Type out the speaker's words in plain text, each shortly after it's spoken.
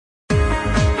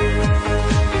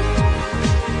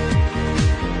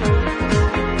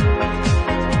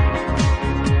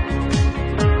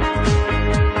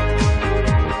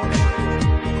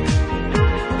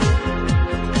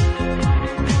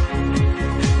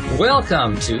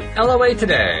Welcome to LOA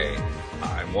Today.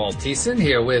 I'm Walt Thiessen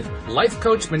here with life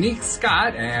coach Monique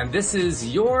Scott, and this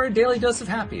is your daily dose of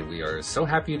happy. We are so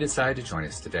happy you decided to join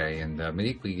us today. And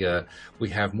Monique, we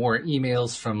have more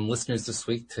emails from listeners this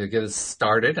week to get us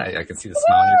started. I can see the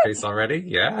smile on your face already.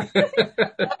 Yeah.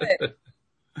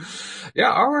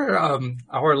 Yeah,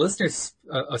 our listeners,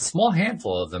 a small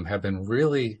handful of them have been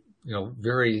really,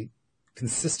 very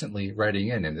consistently writing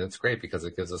in, and it's great because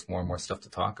it gives us more and more stuff to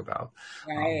talk about.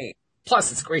 Right.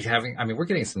 Plus, it's great we're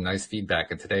getting some nice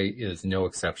feedback, and today is no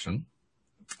exception.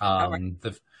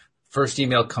 The first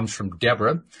email comes from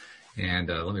Deborah, and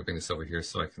let me bring this over here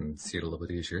so I can see it a little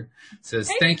bit easier. It says,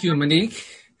 thank you, Monique.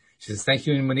 She says, thank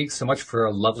you, Monique, so much for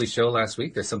a lovely show last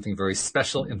week. There's something very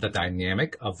special in the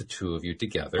dynamic of the two of you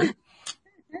together.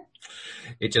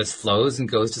 It just flows and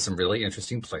goes to some really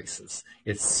interesting places.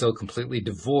 It's so completely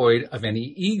devoid of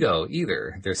any ego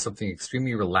either. There's something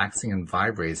extremely relaxing and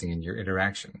vibrating in your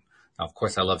interaction. Now, of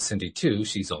course, I love Cindy too.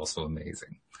 She's also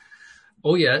amazing.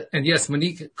 Oh, yeah. And yes,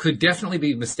 Monique could definitely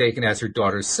be mistaken as her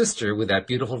daughter's sister with that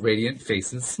beautiful, radiant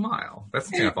face and smile. That's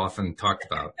something I've often talked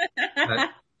about.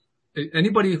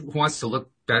 Anybody who wants to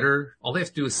look better, all they have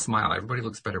to do is smile. Everybody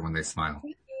looks better when they smile.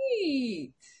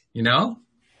 Right.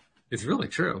 It's really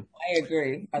true. I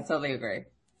agree. I totally agree.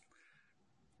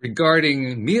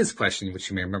 Regarding Mia's question, which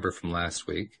you may remember from last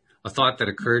week, a thought that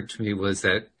occurred to me was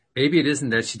that maybe it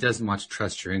isn't that she doesn't want to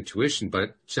trust your intuition,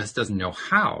 but just doesn't know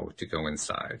how to go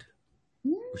inside,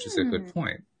 which is a good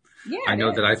point. Yeah, I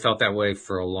know that I felt that way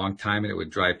for a long time, and it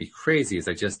would drive me crazy as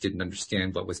I just didn't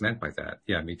understand what was meant by that.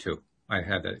 Yeah, me too. I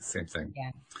had that same thing.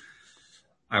 Yeah.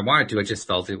 I wanted to, I just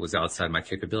felt it was outside my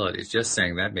capabilities. Just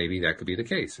saying that, maybe that could be the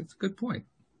case. It's a good point.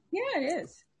 Yeah, it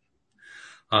is.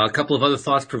 A couple of other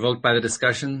thoughts provoked by the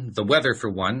discussion. The weather, for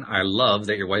one. I love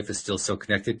that your wife is still so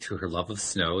connected to her love of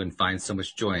snow and finds so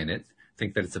much joy in it. I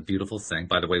think that it's a beautiful thing.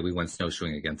 By the way, we went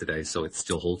snowshoeing again today, so it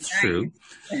still holds true.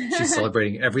 She's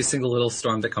celebrating every single little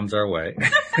storm that comes our way.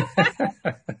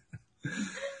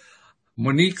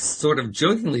 Monique sort of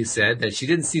jokingly said that she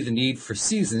didn't see the need for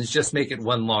seasons, just make it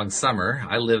one long summer.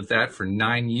 I lived that for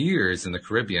 9 years in the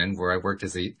Caribbean, where I worked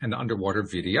as an underwater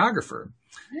videographer.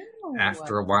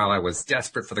 After a while, I was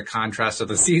desperate for the contrast of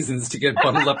the seasons to get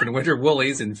bundled up in winter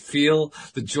woolies and feel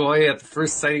the joy at the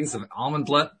first sightings of almond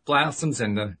blossoms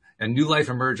and new life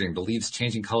emerging, the leaves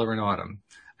changing color in autumn.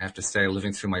 I have to say,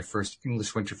 living through my first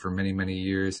English winter for many, many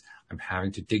years, I'm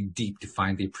having to dig deep to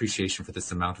find the appreciation for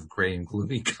this amount of gray and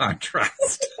gloomy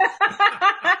contrast.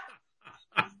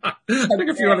 I think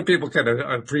a few other people can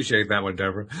appreciate that one,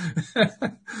 Deborah.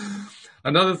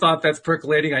 Another thought that's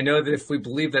percolating, I know that if we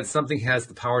believe that something has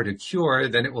the power to cure,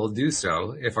 then it will do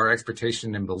so if our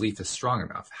expectation and belief is strong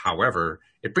enough. However,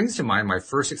 it brings to mind my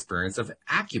first experience of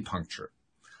acupuncture.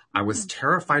 I was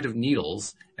terrified of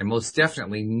needles and most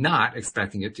definitely not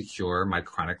expecting it to cure my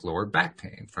chronic lower back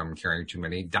pain from carrying too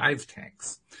many dive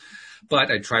tanks. But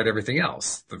I tried everything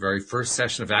else. The very first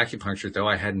session of acupuncture, though,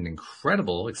 I had an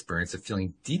incredible experience of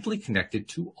feeling deeply connected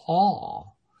to awe.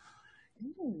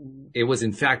 It was,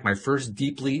 in fact, my first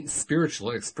deeply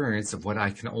spiritual experience of what I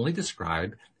can only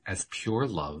describe as pure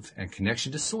love and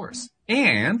connection to source.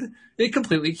 And it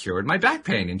completely cured my back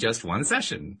pain in just one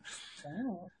session.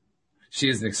 Wow. She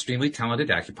is an extremely talented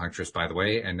acupuncturist, by the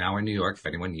way, and now in New York if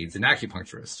anyone needs an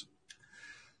acupuncturist.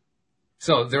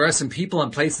 So there are some people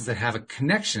and places that have a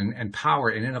connection and power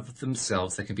in and of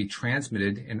themselves that can be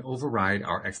transmitted and override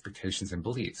our expectations and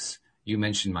beliefs. You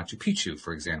mentioned Machu Picchu,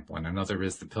 for example, and another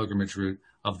is the pilgrimage route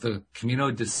of the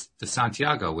Camino de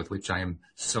Santiago, with which I am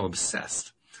so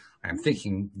obsessed. I am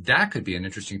thinking that could be an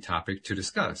interesting topic to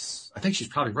discuss. I think she's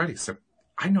probably right, except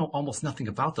I know almost nothing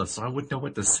about those, so I wouldn't know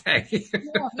what to say.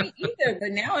 No, me either,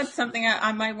 but now it's something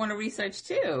I might want to research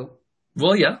too.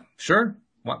 Well, yeah, sure.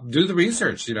 Well, do the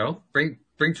research, Bring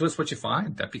to us what you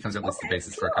find. That becomes at least the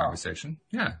basis for a conversation.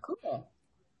 Yeah. Cool.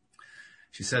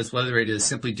 She says, whether it is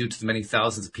simply due to the many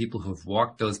thousands of people who have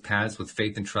walked those paths with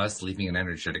faith and trust, leaving an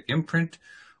energetic imprint,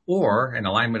 or an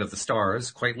alignment of the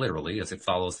stars, quite literally, as it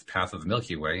follows the path of the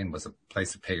Milky Way and was a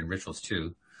place of pagan rituals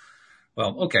too.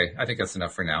 Well, okay, I think that's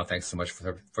enough for now. Thanks so much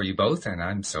for you both, and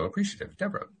I'm so appreciative.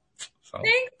 Deborah. So,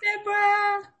 thanks,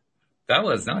 Deborah. That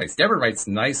was nice. Deborah writes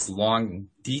nice, long,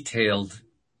 detailed,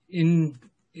 in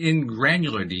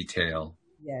granular detail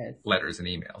letters and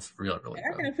emails. Really, really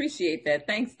I can appreciate that.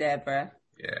 Thanks, Deborah.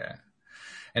 Yeah.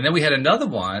 And then we had another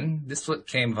one. This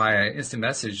came via instant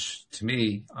message to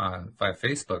me via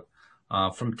Facebook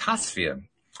from Tasfia.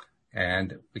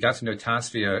 And we got to know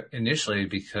Tasfia initially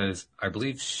because I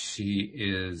believe she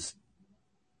is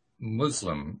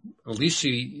Muslim. At least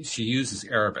she uses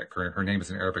Arabic. Her name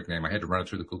is an Arabic name. I had to run it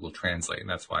through the Google Translate, and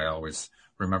that's why I always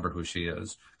remember who she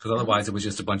is, because otherwise it was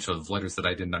just a bunch of letters that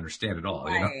I didn't understand at all,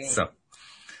 Right. So,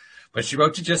 but she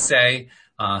wrote to just say,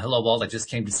 hello, Walt. I just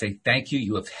came to say thank you.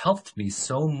 You have helped me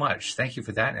so much. Thank you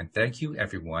for that. And thank you,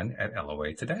 everyone at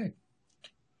LOA Today.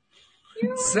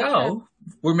 So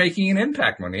we're making an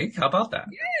impact, Monique. How about that?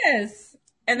 Yes.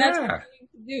 And that's what we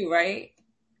need to do, right?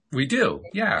 We do.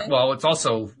 Yeah. Well, it's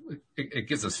also, it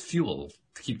gives us fuel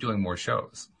to keep doing more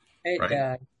shows. It right?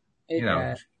 does. It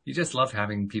does. You just love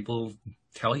having people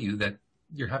tell you that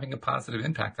you're having a positive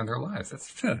impact on their lives.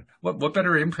 That's what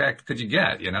better impact could you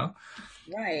get,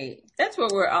 Right. That's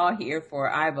what we're all here for,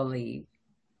 I believe.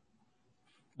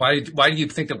 Why do you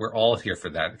think that we're all here for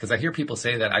that? Because I hear people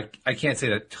say that. I can't say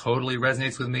that totally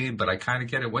resonates with me, but I kind of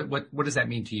get it. What does that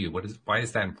mean to you? Why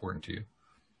is that important to you?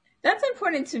 That's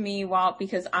important to me, Walt,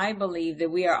 because I believe that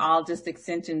we are all just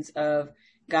extensions of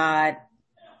God,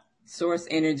 source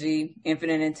energy,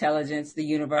 infinite intelligence, the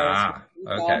universe.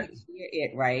 Okay.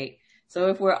 It, right? So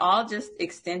if we're all just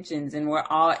extensions and we're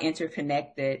all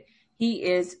interconnected, He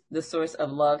is the source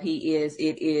of love.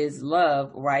 It is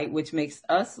love, right? Which makes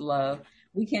us love.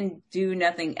 We can do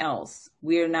nothing else.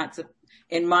 We're not,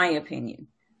 in my opinion,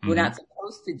 we're not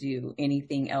supposed to do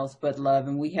anything else but love.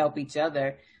 And we help each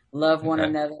other love one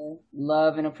another,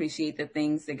 love and appreciate the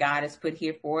things that God has put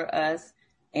here for us,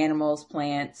 animals,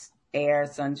 plants, air,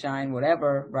 sunshine,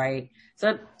 whatever, right?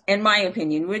 So in my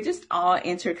opinion, we're just all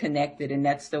interconnected, and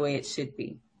that's the way it should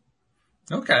be.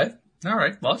 Okay. All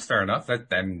right. Well, that's fair enough.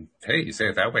 Then, hey, you say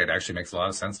it that way, it actually makes a lot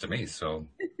of sense to me. So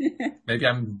maybe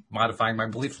I'm modifying my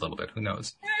belief a little bit. Who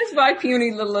knows? It's my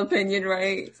puny little opinion,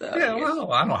 right? So, yeah,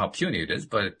 well, I don't know how puny it is,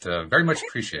 but very much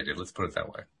appreciated. Let's put it that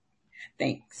way.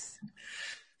 Thanks.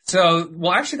 So,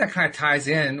 well, actually, that kind of ties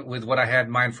in with what I had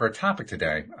in mind for a topic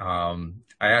today.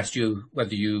 I asked you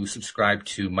whether you subscribed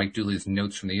to Mike Dooley's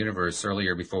Notes from the Universe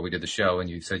earlier before we did the show, and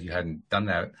you said you hadn't done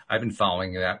that. I've been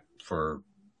following that for,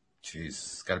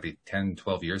 it's got to be 10,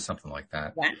 12 years, something like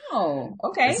that. Wow.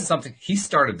 Okay. This is something, he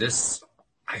started this,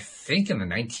 I think, in the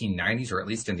 1990s, or at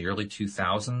least in the early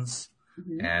 2000s.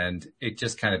 And it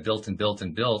just kind of built and built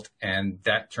and built. And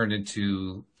that turned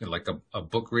into like a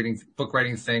book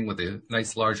writing thing with a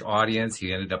nice large audience.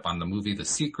 He ended up on the movie The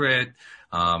Secret.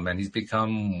 And he's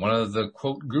become one of the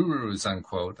quote gurus,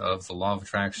 unquote, of the law of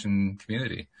attraction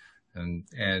community.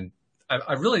 And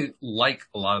I really like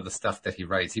a lot of the stuff that he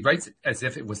writes. He writes as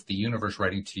if it was the universe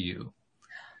writing to you.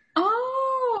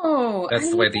 Oh, that's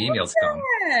the way the emails come.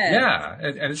 Yeah.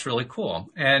 And it's really cool.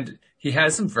 And he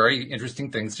has some very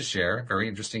interesting things to share, very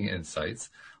interesting insights.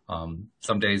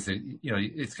 Some days,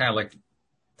 it's kind of like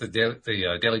the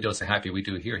Daily Dose of Happy we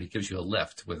do here. He gives you a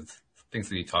lift with things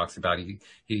that he talks about.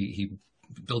 He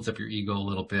builds up your ego a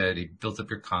little bit. He builds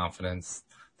up your confidence,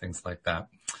 things like that.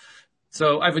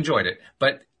 So I've enjoyed it.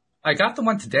 But I got the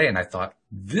one today and I thought,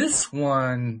 this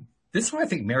one I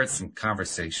think merits some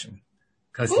conversation.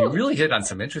 Because he really hit on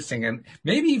some interesting and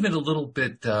maybe even a little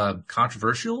bit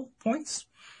controversial points.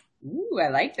 Ooh, I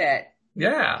like that.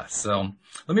 Yeah. So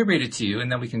let me read it to you,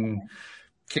 and then we can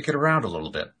kick it around a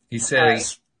little bit. He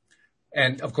says,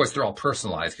 and of course they're all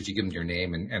personalized because you give them your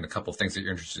name and a couple of things that you're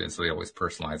interested in. So they always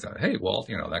personalize that. Hey, Walt,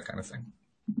 that kind of thing.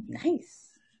 Nice.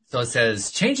 So it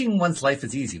says, changing one's life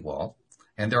is easy, Walt,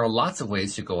 and there are lots of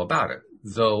ways to go about it,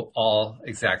 though all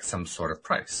exact some sort of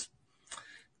price.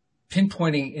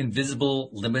 Pinpointing invisible,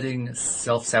 limiting,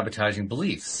 self-sabotaging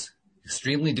beliefs.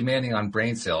 Extremely demanding on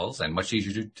brain cells and much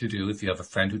easier to do if you have a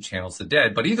friend who channels the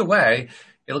dead. But either way,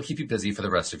 it'll keep you busy for the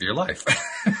rest of your life.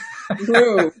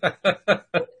 True.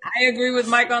 I agree with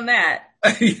Mike on that.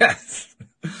 Yes.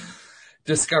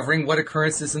 Discovering what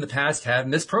occurrences in the past have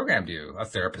misprogrammed you. A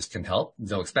therapist can help,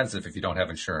 though expensive if you don't have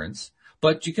insurance.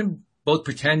 But you can both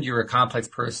pretend you're a complex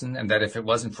person and that if it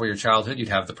wasn't for your childhood, you'd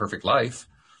have the perfect life.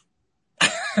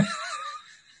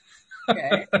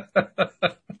 Okay.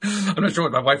 I'm not sure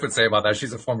what my wife would say about that.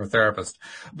 She's a former therapist.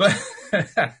 But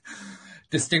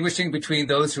distinguishing between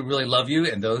those who really love you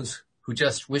and those who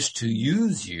just wish to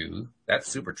use you, that's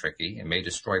super tricky and may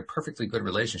destroy perfectly good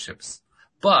relationships.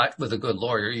 But with a good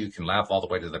lawyer, you can laugh all the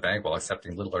way to the bank while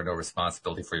accepting little or no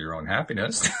responsibility for your own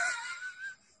happiness.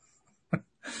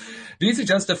 These are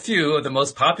just a few of the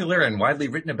most popular and widely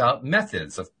written about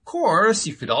methods. Of course,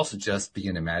 you could also just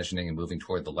begin imagining and moving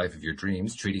toward the life of your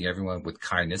dreams, treating everyone with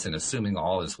kindness and assuming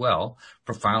all is well,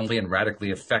 profoundly and radically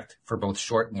affect for both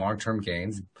short and long-term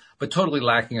gains, but totally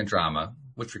lacking in drama,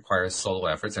 which requires solo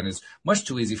efforts and is much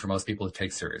too easy for most people to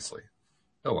take seriously.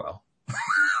 Oh, well.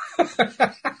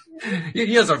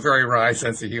 He has a very wry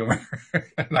sense of humor,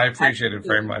 and I appreciate it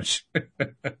very much.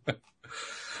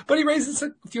 But he raises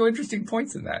a few interesting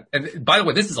points in that. And by the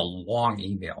way, this is a long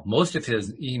email. Most of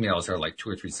his emails are like 2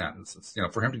 or 3 sentences. You know,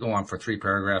 for him to go on for 3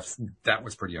 paragraphs, that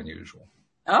was pretty unusual.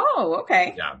 Oh,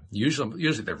 okay. Yeah.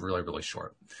 Usually they're really, really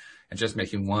short and just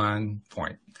making one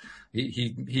point.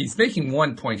 He's making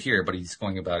one point here, but he's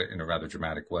going about it in a rather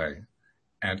dramatic way.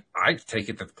 And I take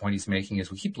it that the point he's making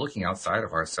is we keep looking outside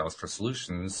of ourselves for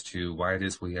solutions to why it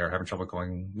is we are having trouble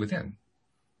going within.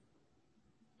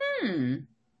 Okay.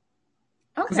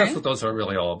 Because that's what those are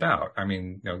really all about. I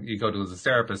mean, you know, you go to the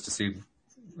therapist to see, you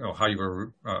know, how you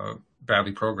were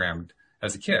badly programmed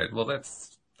as a kid. Well,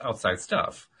 that's outside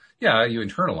stuff. Yeah, you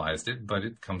internalized it, but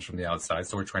it comes from the outside.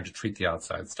 So we're trying to treat the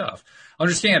outside stuff.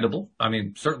 Understandable. I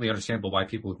mean, certainly understandable why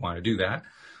people would want to do that.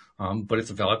 But it's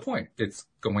a valid point. It's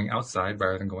going outside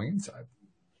rather than going inside.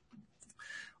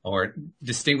 Or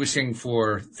distinguishing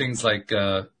for things like,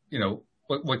 you know,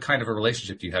 what kind of a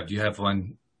relationship do you have? Do you have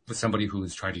one with somebody who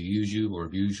is trying to use you or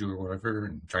abuse you or whatever,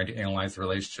 and trying to analyze the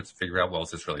relationship to figure out, well,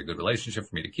 is this really a good relationship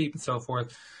for me to keep and so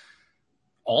forth?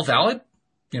 All valid.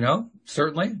 You know,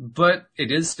 certainly, but it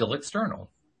is still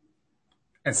external.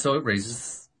 And so it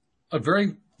raises a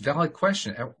very valid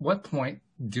question. At what point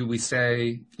do we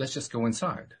say, let's just go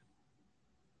inside?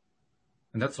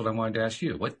 And that's what I wanted to ask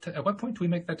you. At what point do we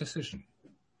make that decision?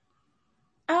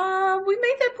 We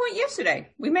made that point yesterday.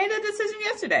 We made that decision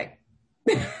yesterday.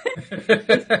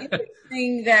 It's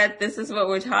interesting that this is what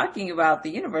we're talking about. The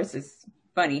universe is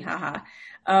funny, haha.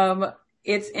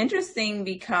 It's interesting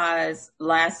because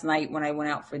last night when I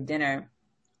went out for dinner,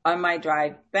 on my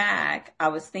drive back, I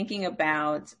was thinking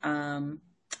about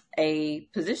a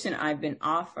position I've been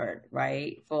offered,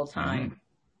 right, full time. Mm-hmm.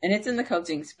 And it's in the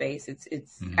coaching space. It's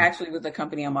mm-hmm. actually with the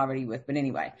company I'm already with. But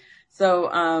anyway, so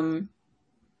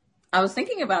I was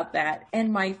thinking about that.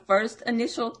 And my first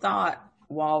initial thought,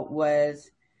 Walt,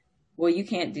 was, well, you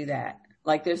can't do that.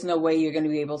 Like, there's no way you're going to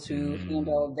be able to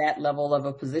handle that level of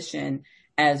a position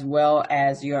as well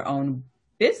as your own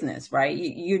business, right?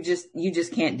 You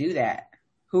just can't do that.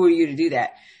 Who are you to do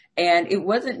that? And it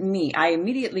wasn't me. I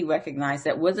immediately recognized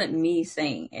that wasn't me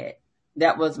saying it.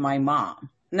 That was my mom.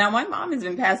 Now, my mom has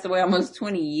been passed away almost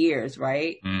 20 years,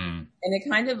 right? And it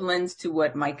kind of lends to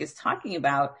what Mike is talking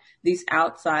about, these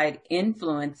outside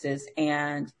influences.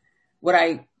 And what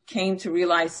I came to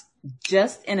realize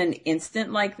just in an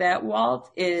instant like that,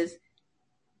 Walt, is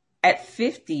at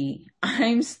 50,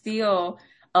 I'm still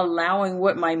allowing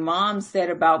what my mom said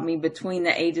about me between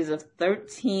the ages of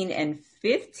 13 and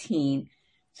 15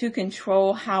 to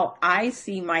control how I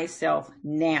see myself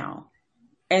now.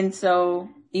 And so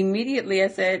immediately I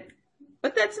said,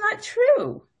 but that's not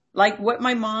true. Like, what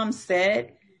my mom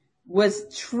said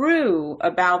was true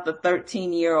about the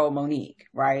 13-year-old Monique,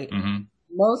 right? Mm-hmm.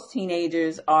 Most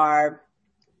teenagers are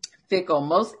fickle.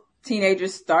 Most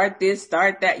teenagers start this,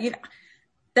 start that. You know,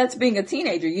 that's being a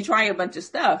teenager. You try a bunch of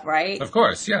stuff, right? Of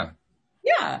course, yeah.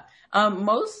 Yeah.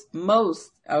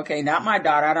 Most, okay, not my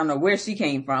daughter. I don't know where she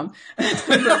came from.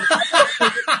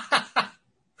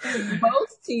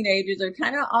 Most teenagers are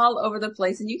kind of all over the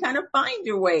place, and you kind of find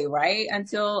your way, right?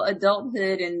 Until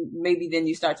adulthood, and maybe then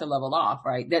you start to level off,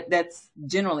 right? That's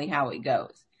generally how it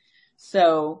goes.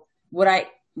 So what I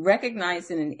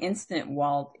recognized in an instant,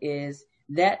 Walt, is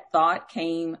that thought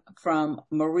came from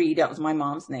Marie. That was my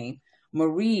mom's name.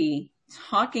 Marie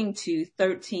talking to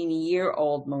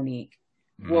 13-year-old Monique.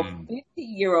 Well,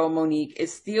 50-year-old Monique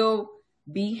is still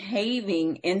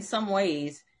behaving in some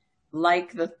ways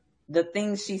like the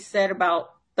things she said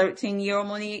about 13-year-old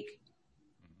Monique.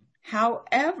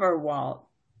 However, Walt,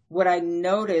 what I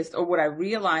noticed or what I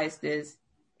realized is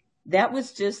that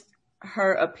was just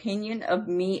her opinion of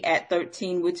me at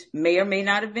 13, which may or may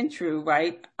not have been true,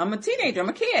 right? I'm a teenager. I'm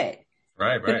a kid.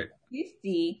 Right. But at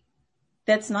 50,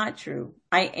 that's not true.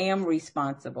 I am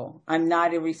responsible. I'm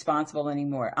not irresponsible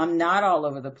anymore. I'm not all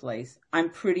over the place. I'm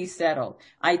pretty settled.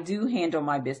 I do handle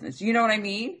my business. You know what I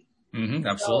mean? Mm-hmm,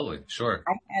 absolutely. So sure.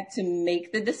 I had to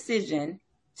make the decision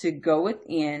to go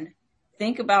within,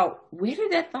 think about where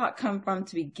did that thought come from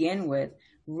to begin with,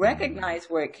 recognize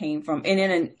where it came from. And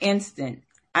in an instant,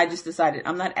 I just decided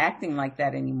I'm not acting like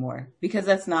that anymore because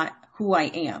that's not who I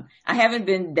am. I haven't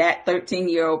been that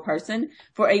 13-year-old person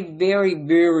for a very,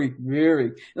 very,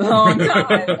 very long time.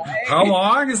 Right? How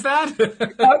long is that?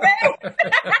 Okay.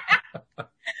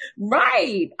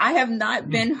 Right. I have not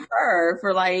been her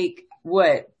for like,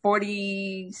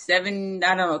 47,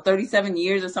 I don't know, 37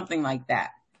 years or something like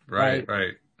that. Right.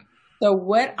 So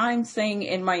what I'm saying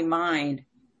in my mind,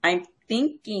 I'm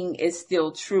thinking is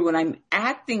still true and I'm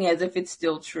acting as if it's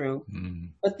still true.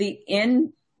 But the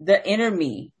inner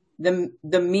me, the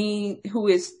me who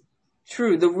is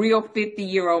true, the real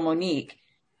 50-year-old Monique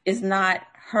is not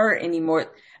her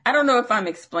anymore. I don't know if I'm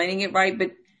explaining it right,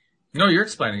 but No, you're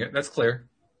explaining it. That's clear.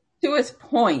 to his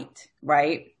point,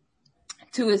 right?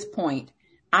 To his point,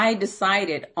 I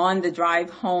decided on the drive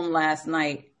home last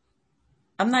night,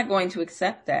 I'm not going to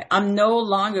accept that. I'm no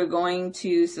longer going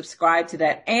to subscribe to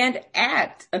that and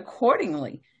act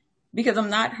accordingly because I'm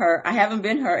not her. I haven't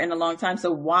been her in a long time.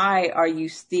 So why are you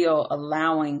still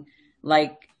allowing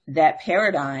like that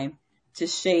paradigm to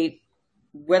shape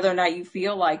whether or not you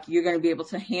feel like you're going to be able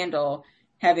to handle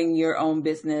having your own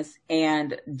business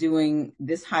and doing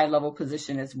this high level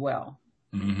position as well?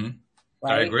 Mm-hmm.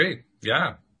 Right? I agree.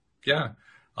 Yeah. Yeah.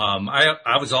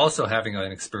 I was also having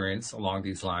an experience along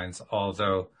these lines,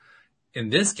 although in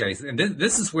this case, and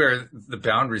this is where the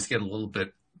boundaries get a little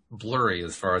bit blurry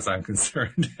as far as I'm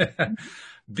concerned,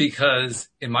 because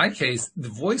in my case, the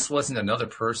voice wasn't another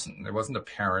person. There wasn't a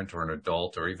parent or an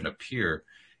adult or even a peer.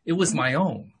 It was my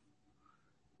own.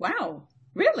 Wow.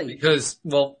 Really? Because,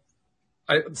 well,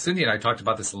 Cindy and I talked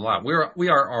about this a lot. We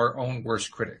are our own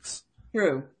worst critics.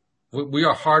 True. We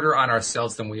are harder on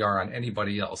ourselves than we are on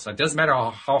anybody else. It doesn't matter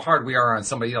how hard we are on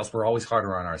somebody else. We're always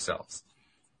harder on ourselves.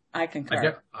 I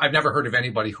concur. I've never heard of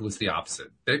anybody who is the opposite.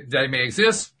 They may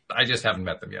exist. I just haven't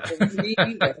met them yet. Me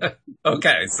either.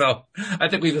 Okay. So I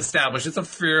think we've established it's a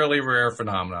fairly rare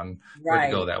phenomenon for it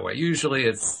to go that way. Usually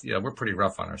it's, we're pretty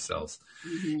rough on ourselves.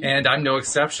 Mm-hmm. And I'm no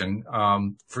exception.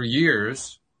 For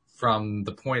years, from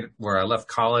the point where I left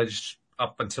college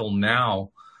up until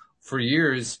now, for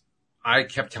years, I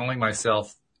kept telling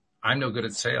myself, I'm no good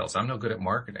at sales. I'm no good at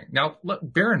marketing. Now,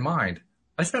 bear in mind,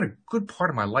 I spent a good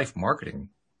part of my life marketing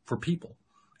for people,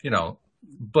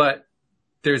 but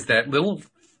there's that little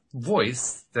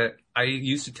voice that I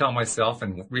used to tell myself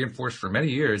and reinforce for many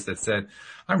years that said,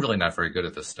 I'm really not very good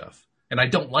at this stuff. And I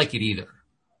don't like it either.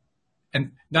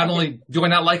 And not only do I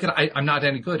not like it, I'm not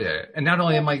any good at it. And not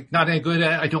only am I not any good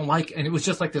at it, I don't like it. And it was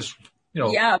just like this,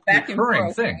 back recurring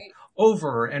and forth, thing. Right?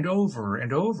 Over and over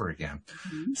and over again.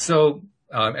 Mm-hmm. So,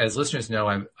 as listeners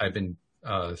know, I've been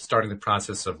starting the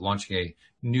process of launching a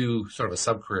new sort of a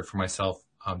sub-career for myself,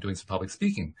 doing some public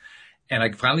speaking. And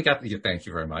I finally thank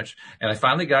you very much. And I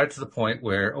finally got it to the point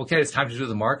where, okay, it's time to do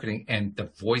the marketing. And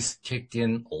the voice kicked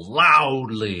in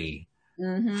loudly,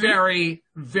 mm-hmm. very,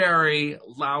 very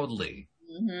loudly.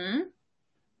 Mm-hmm.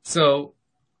 So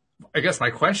I guess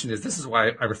my question is, this is why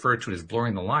I refer to it as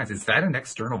blurring the lines. Is that an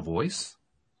external voice?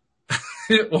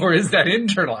 Or is that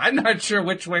internal? I'm not sure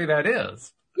which way that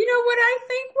is. You know what I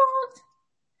think, Walt?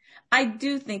 I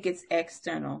do think it's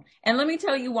external. And let me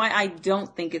tell you why I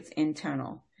don't think it's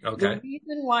internal. Okay. The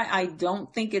reason why I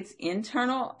don't think it's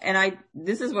internal, and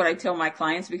this is what I tell my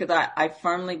clients because I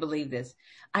firmly believe this.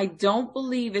 I don't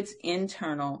believe it's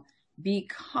internal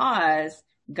because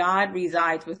God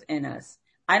resides within us.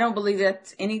 I don't believe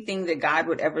that's anything that God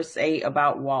would ever say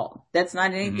about Walt. That's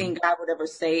not anything mm-hmm. God would ever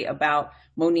say about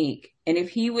Monique. And if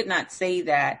he would not say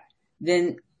that,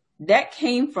 then that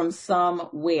came from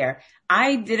somewhere.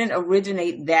 I didn't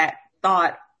originate that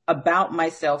thought about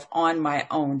myself on my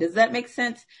own. Does that make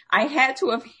sense? I had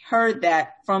to have heard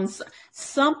that from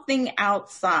something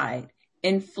outside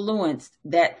influenced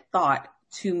that thought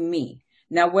to me.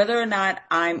 Now, whether or not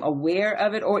I'm aware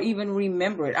of it or even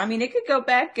remember it, I mean, it could go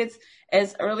back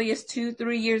as early as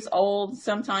 2-3 years old,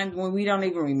 sometimes when we don't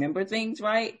even remember things,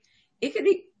 right? It could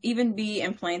even be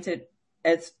implanted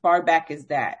as far back as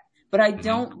that. But I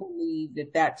don't believe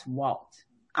that that's Walt.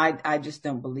 I just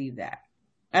don't believe that.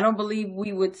 I don't believe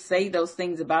we would say those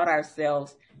things about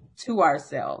ourselves to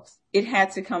ourselves. It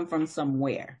had to come from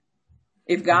somewhere.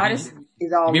 If God is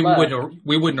all love.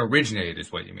 We wouldn't originate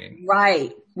is what you mean.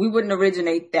 Right. We wouldn't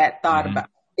originate that thought about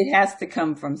it. Has to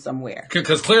come from somewhere.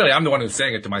 Because clearly I'm the one who's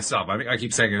saying it to myself. I mean, I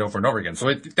keep saying it over and over again. So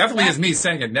it definitely is me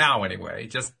saying it now anyway,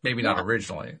 just maybe not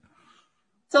originally.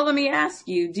 So let me ask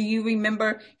you, do you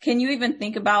remember, can you even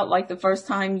think about like the first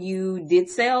time you did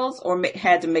sales or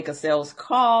had to make a sales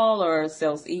call or a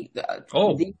sales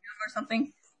or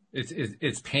something?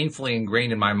 It's painfully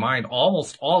ingrained in my mind.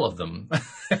 Almost all of them,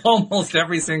 almost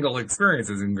every single experience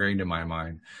is ingrained in my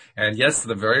mind. And yes,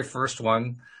 the very first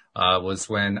one was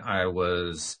when I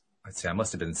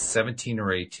must have been 17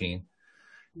 or 18.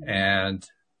 And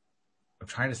I'm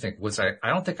trying to think, I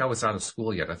don't think I was out of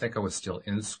school yet. I think I was still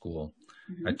in school.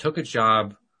 Mm-hmm. I took a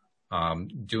job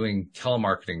doing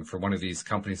telemarketing for one of these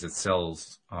companies that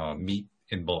sells meat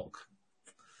in bulk.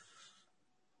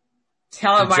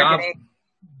 Telemarketing.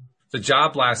 The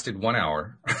job lasted 1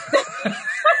 hour.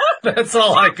 That's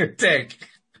all I could take.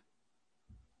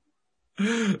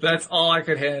 That's all I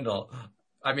could handle.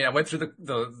 I mean, I went through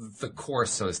the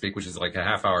course, so to speak, which is like a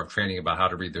half hour of training about how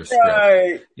to read their script,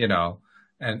 right.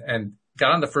 And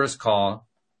got on the first call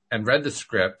and read the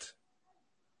script.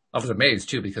 I was amazed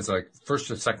too, because like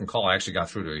first or second call, I actually got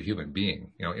through to a human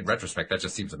being. You know, in retrospect, that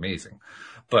just seems amazing.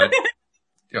 But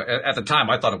you know, at the time,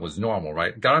 I thought it was normal,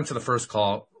 right? Got onto the first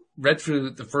call, read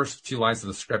through the first few lines of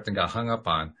the script and got hung up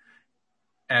on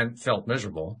and felt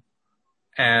miserable.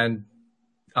 And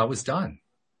I was done.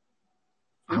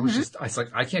 I was like,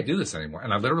 I can't do this anymore.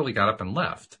 And I literally got up and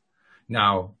left.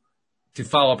 Now, to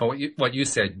follow up on what you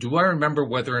said, do I remember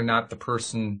whether or not the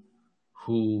person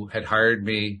who had hired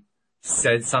me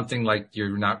said something like,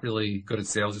 you're not really good at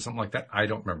sales or something like that? I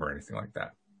don't remember anything like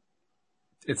that.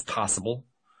 It's possible.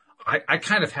 I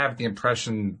kind of have the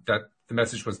impression that the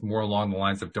message was more along the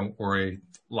lines of, don't worry,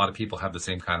 a lot of people have the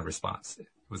same kind of response. It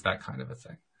was that kind of a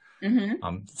thing.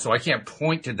 So I can't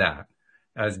point to that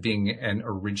as being an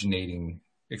originating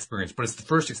experience, but it's the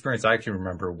first experience I can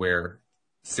remember where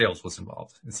sales was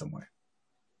involved in some way.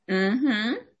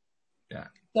 Yeah.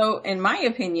 So in my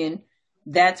opinion,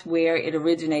 that's where it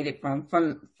originated from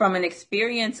an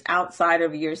experience outside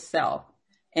of yourself.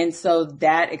 And so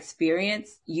that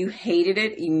experience, you hated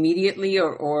it immediately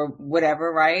or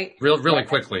whatever, right? Really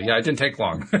quickly. Yeah, it didn't take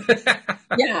long.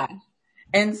 Yeah.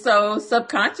 And so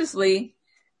subconsciously,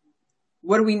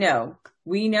 what do we know?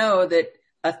 We know that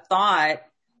a thought,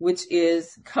 which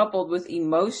is coupled with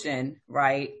emotion,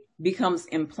 right, becomes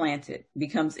implanted,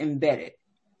 becomes embedded.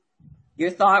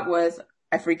 Your thought was,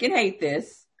 I freaking hate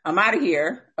this. I'm out of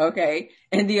here. Okay.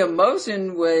 And the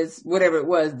emotion was whatever it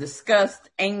was, disgust,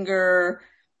 anger,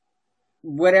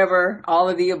 whatever, all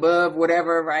of the above,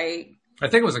 whatever, right? I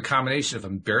think it was a combination of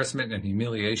embarrassment and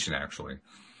humiliation, actually.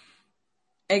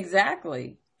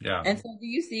 Exactly. Yeah. And so do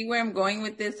you see where I'm going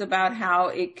with this about how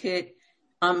it could,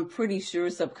 I'm pretty sure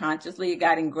subconsciously it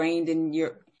got ingrained in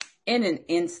in an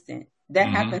instant. That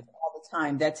happens all the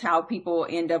time. That's how people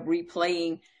end up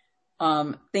replaying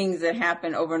things that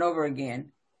happen over and over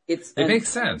again. It makes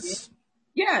sense.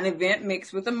 Yeah, an event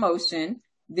mixed with emotion,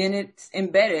 then it's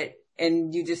embedded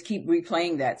and you just keep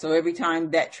replaying that. So every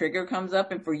time that trigger comes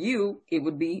up, and for you, it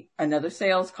would be another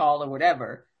sales call or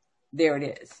whatever, there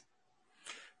it is.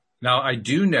 Now, I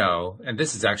do know, and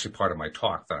this is actually part of my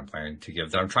talk that I'm planning to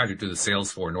give, that I'm trying to do the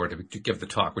sales for in order to give the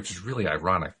talk, which is really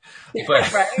ironic.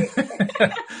 But,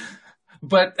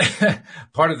 but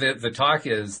part of the talk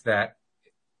is that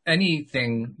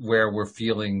anything where we're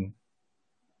feeling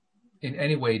in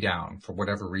any way down for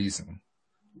whatever reason,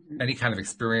 any kind of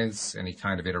experience, any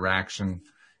kind of interaction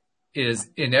is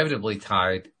inevitably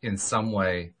tied in some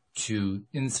way to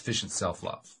insufficient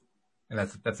self-love. And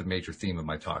that's a major theme of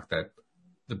my talk, that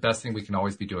the best thing we can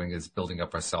always be doing is building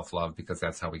up our self-love, because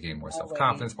that's how we gain more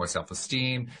self-confidence, more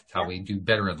self-esteem. It's how we do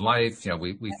better in life. You know,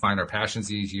 we find our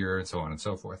passions easier and so on and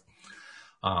so forth.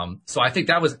 So I think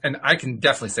that was, and I can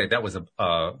definitely say that was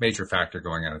a major factor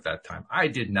going on at that time. I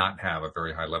did not have a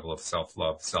very high level of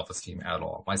self-love, self-esteem at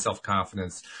all. My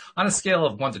self-confidence on a scale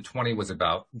of 1 to 20 was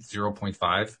about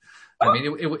 0.5. I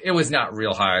mean, it was not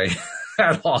real high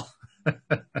at all.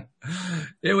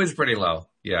 It was pretty low.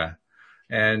 Yeah.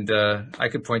 And, I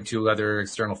could point to other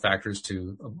external factors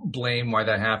to blame why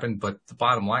that happened. But the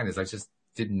bottom line is I just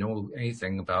didn't know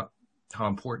anything about how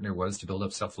important it was to build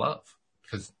up self-love.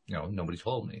 Because, you know, nobody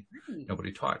told me,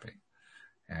 nobody taught me.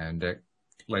 And it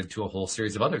led to a whole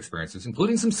series of other experiences,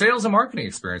 including some sales and marketing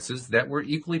experiences that were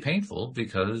equally painful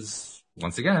because,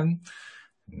 once again,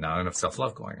 not enough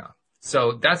self-love going on.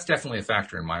 So that's definitely a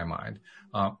factor in my mind.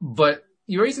 But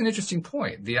you raise an interesting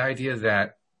point, the idea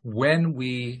that when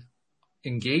we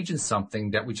engage in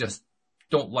something that we just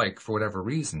don't like for whatever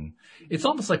reason, it's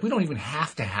almost like we don't even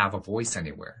have to have a voice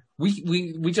anywhere.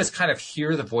 We just kind of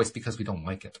hear the voice because we don't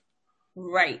like it.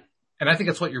 Right. And I think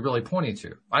that's what you're really pointing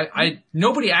to.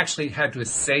 Nobody actually had to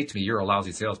say to me, you're a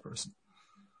lousy salesperson.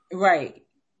 Right.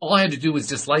 All I had to do was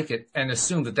dislike it and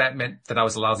assume that meant that I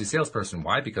was a lousy salesperson.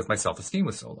 Why? Because my self-esteem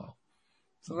was so low.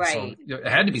 Right. So it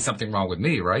had to be something wrong with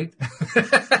me, right?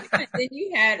 Then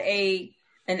you had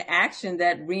an action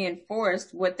that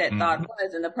reinforced what that thought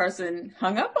was, and the person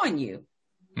hung up on you.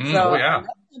 So yeah. I'm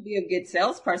not going to be a good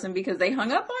salesperson because they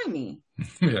hung up on me.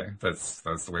 Yeah, that's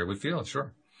the way we feel,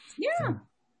 sure. Yeah.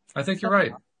 I think you're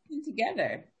right.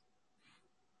 Together.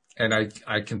 And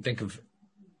I can think of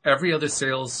every other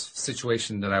sales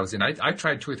situation that I was in. I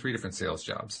tried 2 or 3 different sales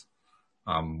jobs.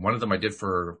 One of them I did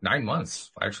for 9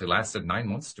 months. I actually lasted 9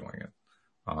 months doing it.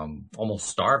 Almost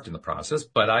starved in the process,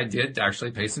 but I did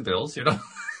actually pay some bills, you know.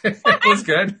 It was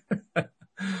good.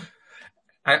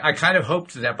 I kind of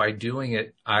hoped that by doing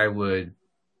it, I would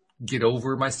get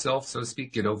over myself, so to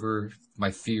speak, get over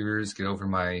my fears, get over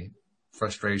my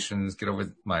frustrations, get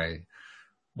over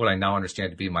what I now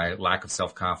understand to be my lack of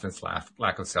self-confidence,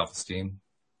 lack of self-esteem.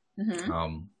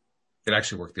 It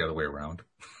actually worked the other way around.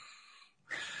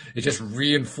 it just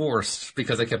reinforced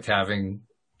because I kept having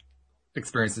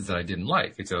experiences that I didn't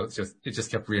like. And so it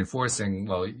just kept reinforcing,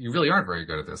 well, you really aren't very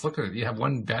good at this. Look at it. You have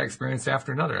one bad experience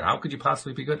after another. How could you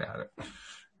possibly be good at it?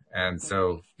 And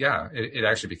so, yeah, it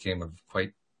actually became a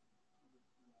quite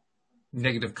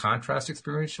negative contrast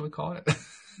experience, shall we call it?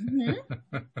 Mm-hmm.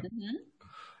 Mm-hmm.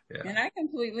 Yeah. And I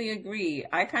completely agree.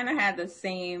 I kind of had the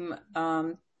same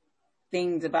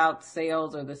things about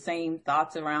sales, or the same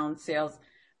thoughts around sales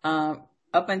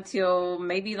up until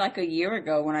maybe like a year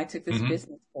ago when I took this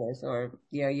business course, or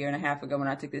a year and a half ago when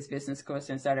I took this business course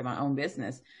and started my own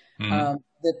business.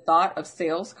 The thought of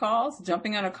sales calls,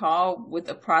 jumping on a call with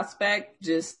a prospect,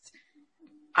 just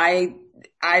I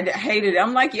hated it.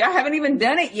 I'm like, I haven't even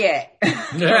done it yet.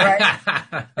 Right?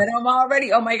 And I'm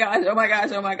already, oh my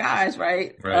gosh,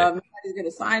 right? Nobody's going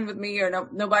to sign with me, or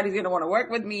nobody's going to want to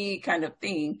work with me, kind of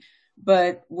thing.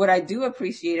 But what I do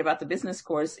appreciate about the business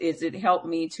course is it helped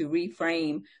me to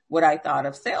reframe what I thought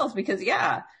of sales, because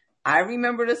I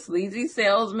remember the sleazy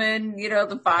salesman, the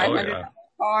 $500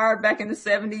 car back in the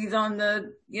 70s on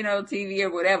the, TV or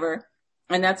whatever.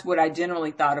 And that's what I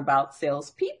generally thought about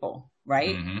salespeople.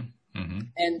 Right. Mm-hmm. Mm-hmm.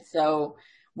 And so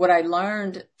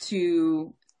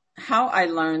how I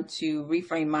learned to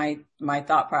reframe my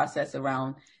thought process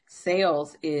around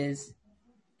sales is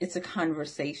it's a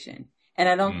conversation. And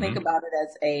I don't think about it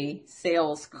as a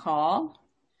sales call.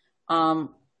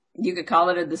 You could call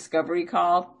it a discovery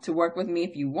call to work with me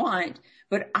if you want,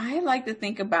 but I like to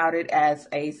think about it as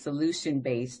a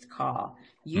solution-based call.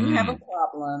 You have a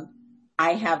problem,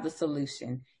 I have the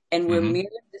solution. And we're merely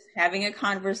just having a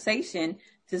conversation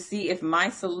to see if my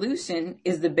solution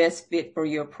is the best fit for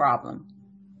your problem.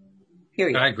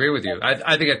 Period. I agree with you.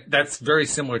 I think that's very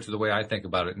similar to the way I think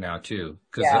about it now too.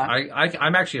 Because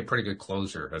I'm actually a pretty good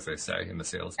closer, as they say in the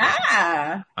sales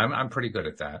business. I'm pretty good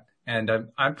at that, and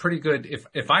I'm pretty good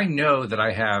if I know that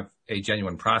I have a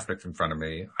genuine prospect in front of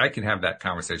me, I can have that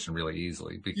conversation really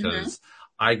easily because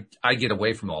I get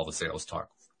away from all the sales talk.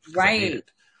 Right.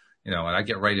 And I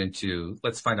get right into,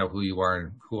 let's find out who you are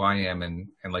and who I am, and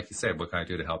like you said, what can I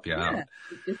do to help you out?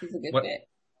 This is a good fit.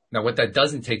 Now, what that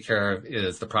doesn't take care of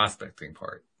is the prospecting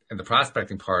part. And the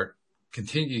prospecting part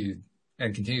continues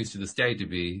to this day to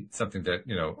be something that,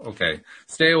 okay,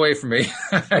 stay away from me.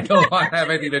 I don't want to have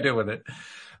anything to do with it.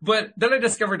 But then I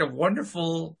discovered a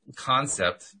wonderful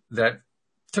concept that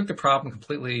took the problem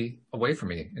completely away from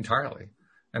me entirely.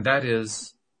 And that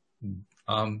is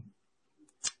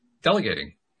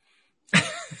delegating.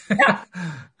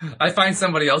 I find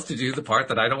somebody else to do the part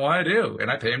that I don't want to do,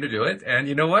 and I pay him to do it. And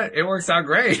you know what? It works out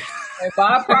great. And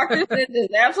Bob Proctor said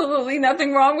there's absolutely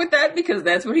nothing wrong with that, because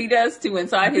that's what he does too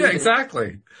inside his. Yeah,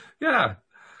 exactly. Yeah.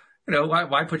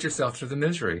 Why put yourself through the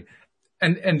misery?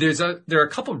 And there are a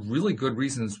couple of really good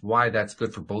reasons why that's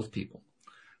good for both people.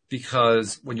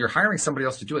 Because when you're hiring somebody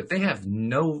else to do it, they have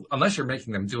unless you're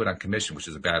making them do it on commission, which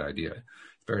is a bad idea.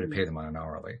 It's better to pay them on an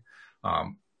hourly.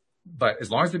 But as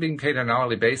long as they're being paid on an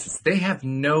hourly basis, they have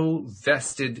no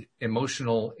vested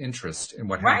emotional interest in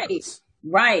what happens.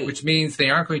 Right. Which means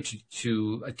they aren't going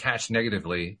to attach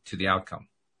negatively to the outcome.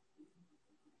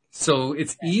 So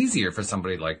it's easier for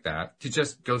somebody like that to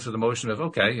just go through the motion of,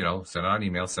 okay, send it on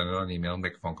email,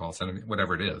 make a phone call, send it,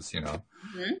 whatever it is,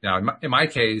 Now, in my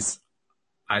case,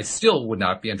 I still would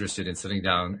not be interested in sitting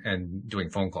down and doing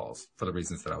phone calls for the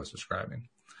reasons that I was describing.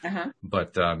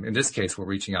 But in this case, we're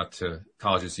reaching out to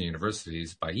colleges and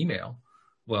universities by email.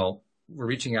 Well, we're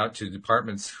reaching out to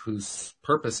departments whose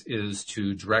purpose is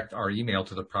to direct our email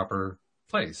to the proper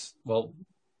place. Well,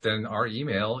 then our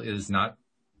email is not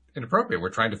inappropriate. We're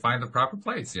trying to find the proper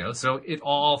place, so it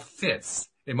all fits.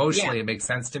 Emotionally, It makes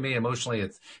sense to me. Emotionally,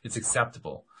 it's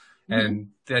acceptable. And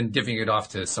then giving it off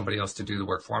to somebody else to do the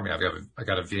work for me. I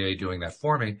got a VA doing that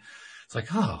for me. It's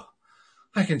like, oh,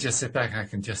 I can just sit back. I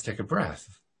can just take a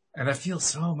breath. And I feel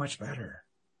so much better.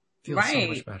 So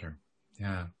much better.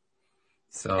 Yeah.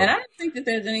 So. And I don't think that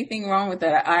there's anything wrong with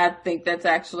that. I think that's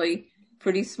actually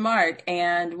pretty smart.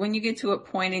 And when you get to a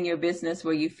point in your business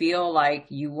where you feel like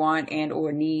you want and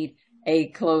or need a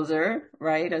closer,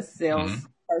 right, a sales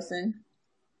person,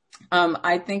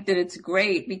 I think that it's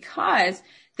great because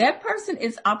that person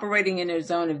is operating in their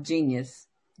zone of genius.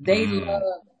 They love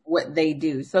what they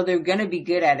do. So they're going to be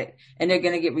good at it and they're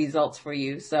going to get results for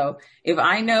you. So if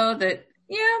I know that,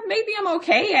 maybe I'm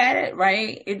okay at it,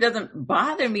 right? It doesn't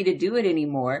bother me to do it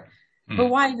anymore. But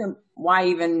why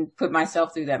even put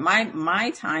myself through that? My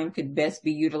time could best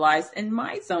be utilized in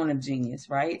my zone of genius,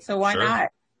 right? So why not?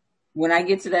 When I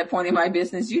get to that point in my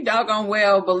business, you doggone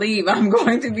well believe I'm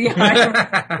going to be hiring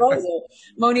a closer.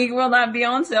 Monique will not be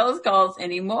on sales calls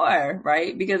anymore,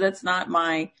 right? Because that's not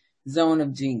my zone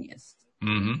of genius.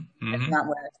 That's not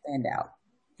where I stand out.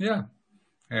 Yeah.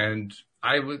 And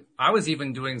I was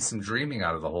even doing some dreaming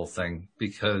out of the whole thing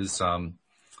because,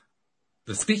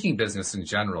 the speaking business in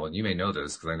general, and you may know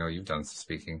this because I know you've done some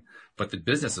speaking, but the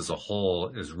business as a whole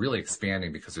is really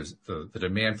expanding because there's the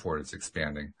demand for it is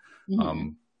expanding.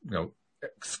 You know,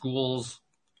 schools,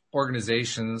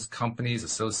 organizations, companies,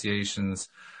 associations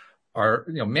are,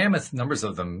 you know, mammoth numbers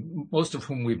of them, most of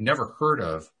whom we've never heard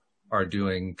of, are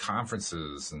doing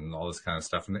conferences and all this kind of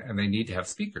stuff. And they need to have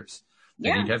speakers.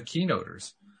 They need to have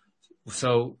keynoters.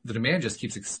 So the demand just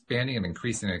keeps expanding and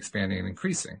increasing and expanding and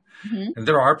increasing. And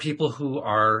there are people who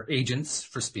are agents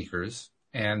for speakers,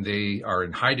 and they are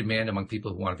in high demand among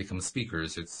people who want to become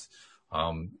speakers. It's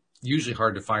usually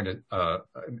hard to find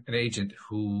an agent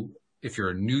who, if you're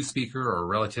a new speaker or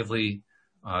relatively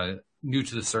new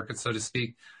to the circuit, so to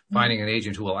speak, finding an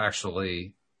agent who will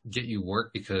actually get you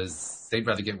work, because they'd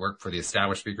rather get work for the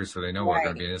established speakers so they know we're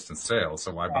going to be an instant sale.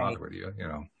 So why bother with you, you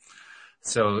know?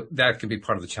 So that can be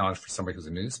part of the challenge for somebody who's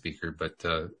a new speaker. But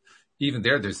even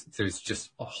there's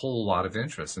just a whole lot of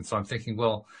interest. And so I'm thinking,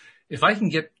 well, if I can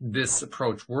get this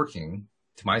approach working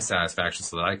to my satisfaction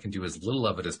so that I can do as little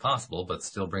of it as possible, but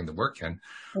still bring the work in,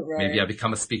 maybe I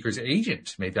become a speaker's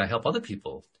agent. Maybe I help other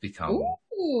people become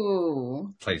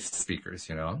placed speakers,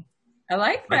 you know? I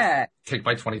like that. Take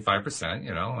my 25%,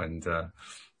 you know, and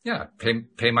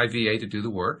pay my VA to do the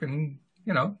work and,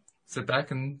 you know, sit back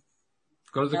and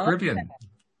go to the Caribbean,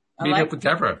 meet up with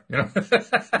Deborah, you know.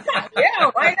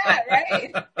 Yeah, why not,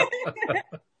 right?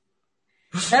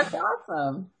 That's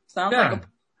awesome. Sounds like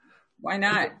why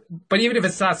not? But even if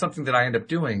it's not something that I end up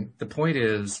doing, the point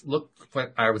is, look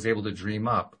what I was able to dream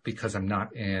up because I'm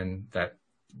not in that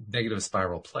negative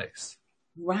spiral place.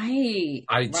 Right.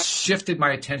 I shifted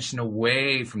my attention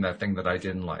away from that thing that I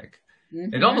didn't like.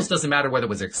 It almost doesn't matter whether it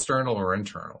was external or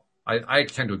internal. I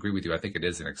tend to agree with you. I think it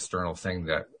is an external thing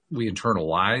that we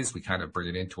internalize. We kind of bring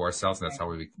it into ourselves, and that's how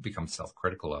we become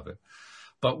self-critical of it.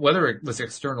 But whether it was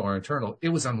external or internal, it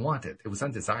was unwanted. It was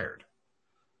undesired.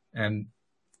 And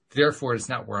therefore, it's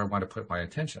not where I want to put my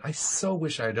attention. I so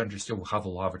wish I had understood how the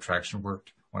law of attraction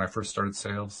worked when I first started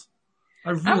sales.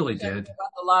 I really did. About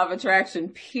the law of attraction,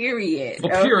 period.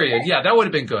 Well, period. Yeah, that would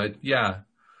have been good. Yeah.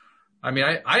 I mean,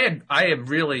 I am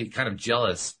really kind of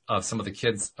jealous of some of the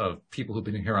kids of people who've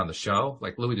been here on the show,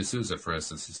 like Louis D'Souza, for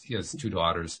instance. He has 2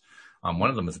 daughters. One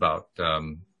of them is about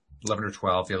 11 or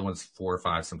 12. The other one's 4 or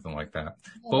 5, something like that.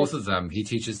 Both of them, he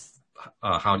teaches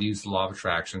how to use the law of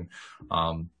attraction.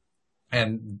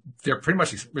 And they're pretty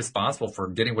much responsible for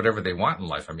getting whatever they want in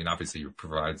life. I mean, obviously, it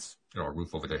provides, you know, a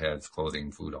roof over their heads,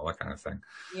 clothing, food, all that kind of thing.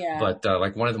 Yeah. But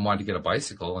like one of them wanted to get a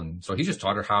bicycle, and so he just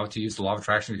taught her how to use the law of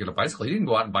attraction to get a bicycle. He didn't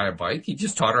go out and buy a bike. He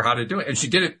just taught her how to do it, and she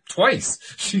did it twice.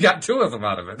 She got 2 of them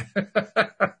out of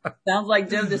it. Sounds like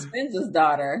Jim Dispenza's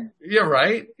daughter. Yeah,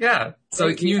 right. Yeah.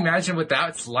 So can you imagine what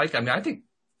that's like? I mean, I think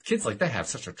kids like that have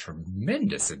such a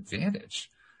tremendous advantage.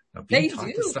 They do,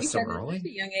 because at such a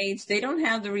young age, they don't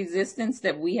have the resistance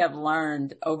that we have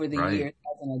learned over the years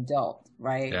as an adult,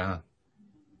 right? Yeah.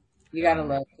 You got to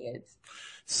love kids.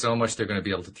 So much they're going to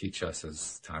be able to teach us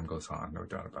as time goes on, no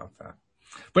doubt about that.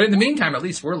 But in the meantime, at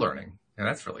least we're learning, and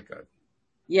that's really good.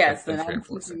 Yes, and I'm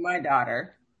teaching my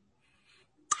daughter.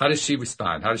 How does she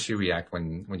respond? How does she react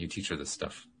when you teach her this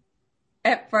stuff?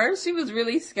 At first, she was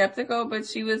really skeptical, but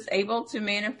she was able to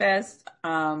manifest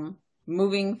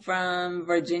moving from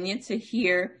Virginia to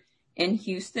here in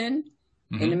Houston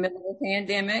in the middle of the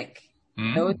pandemic.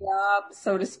 No job,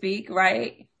 so to speak,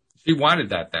 right? She wanted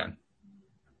that then.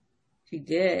 She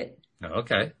did.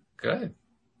 Okay, good.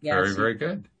 Yeah, very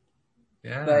good.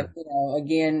 Yeah. But, you know,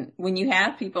 again, when you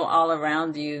have people all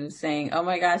around you saying, oh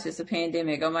my gosh, it's a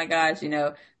pandemic. Oh my gosh, you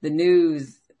know, the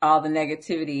news, all the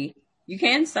negativity, you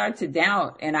can start to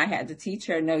doubt. And I had to teach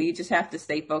her, no, you just have to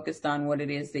stay focused on what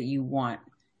it is that you want.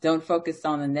 Don't focus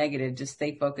on the negative. Just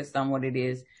stay focused on what it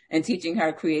is. And teaching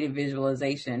her creative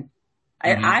visualization.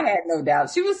 I had no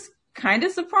doubt. She was kind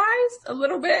of surprised a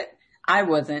little bit. I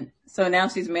wasn't. So now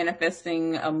she's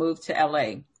manifesting a move to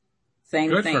LA. Same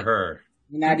Good thing. For her.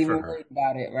 You're not even worried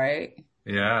about it, right?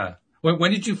 Yeah. When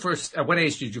did you first, at what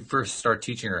age did you first start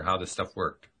teaching her how this stuff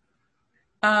worked?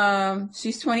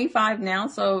 She's 25 now,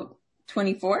 so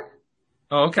 24.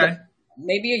 Oh, okay.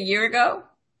 Maybe a year ago.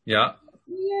 Yeah.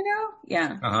 You know?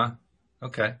 Yeah. Uh-huh.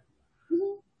 Okay.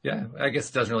 Yeah. I guess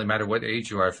it doesn't really matter what age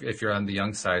you are. If you're on the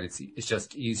young side, it's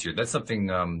just easier. That's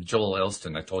something, Joel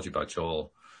Elston, I told you about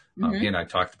Joel. He and I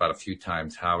talked about a few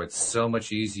times how it's so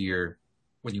much easier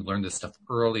when you learn this stuff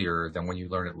earlier than when you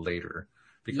learn it later.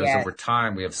 Because over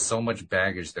time, we have so much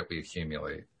baggage that we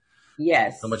accumulate.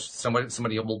 Yes. So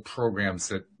many old programs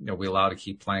that, we allow to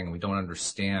keep playing and we don't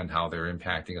understand how they're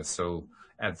impacting us so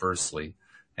adversely.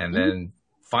 And then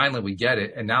finally we get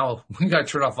it. And now we got to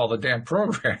turn off all the damn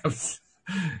programs.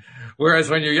 Whereas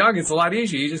when you're young, it's a lot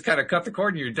easier. You just kind of cut the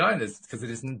cord and you're done. It's because it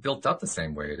isn't built up the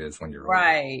same way it is when you're older.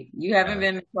 Right. You haven't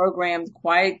been programmed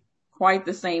quite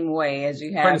the same way as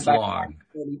you have by long.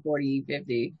 40,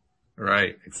 50.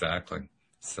 Right. Exactly.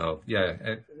 So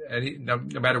yeah, no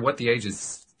matter what the age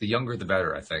is, the younger the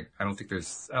better, I think. I don't think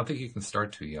you can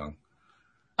start too young.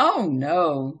 Oh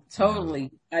no,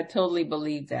 totally. Yeah. I totally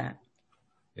believe that.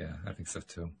 Yeah, I think so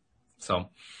too. So,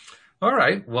 all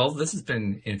right. Well, this has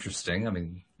been interesting. I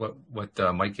mean, what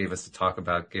Mike gave us to talk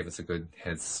about gave us a good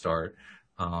head start.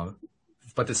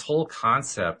 But this whole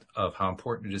concept of how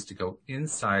important it is to go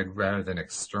inside rather than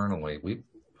externally,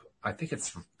 I think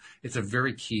it's a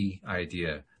very key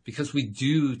idea, because we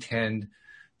do tend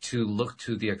to look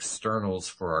to the externals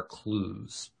for our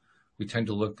clues. We tend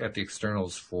to look at the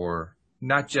externals for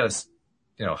not just,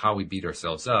 how we beat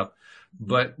ourselves up,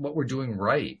 but what we're doing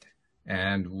right.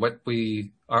 And what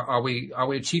are we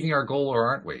achieving our goal or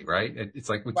aren't we? Right? It's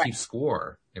like we keep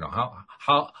score.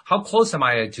 How close am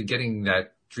I to getting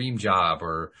that dream job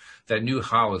or that new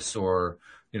house or,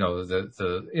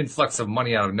 the influx of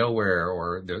money out of nowhere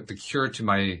or the cure to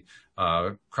my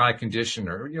chronic condition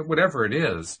or whatever it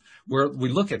is, where we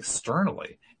look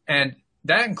externally. And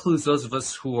that includes those of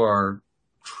us who are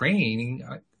training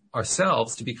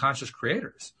ourselves to be conscious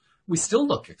creators. We still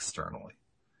look externally.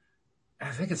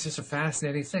 I think it's just a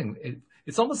fascinating thing.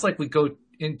 It's almost like we go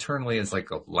internally as like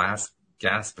a last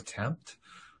gasp attempt.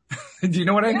 Do you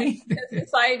know what I mean?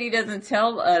 Society doesn't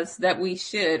tell us that we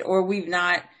should, or we've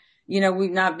not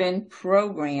been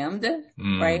programmed,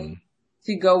 right,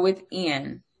 to go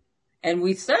within. And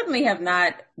we certainly have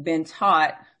not been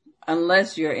taught,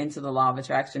 unless you're into the law of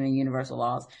attraction and universal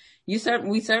laws, we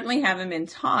certainly haven't been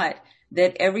taught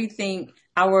that everything,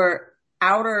 our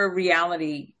outer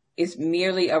reality is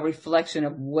merely a reflection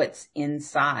of what's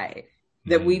inside,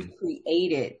 that we've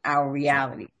created our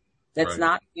reality. That's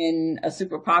not been a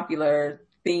super popular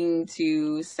thing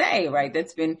to say, right?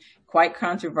 That's been quite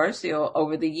controversial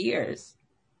over the years.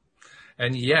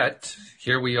 And yet,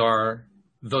 here we are,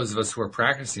 those of us who are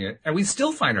practicing it, and we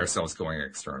still find ourselves going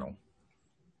external.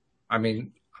 I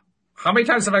mean, how many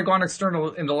times have I gone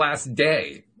external in the last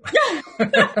day?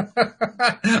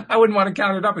 I wouldn't want to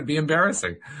count it up. It'd be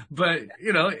embarrassing. But,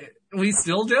 we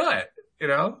still do it,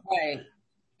 Right.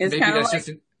 It's maybe that's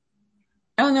like,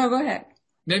 oh, no, go ahead.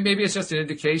 Maybe it's just an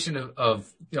indication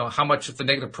of how much of the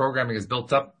negative programming is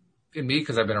built up in me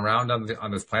because I've been around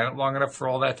on this planet long enough for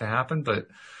all that to happen. But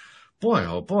boy,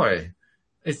 oh boy,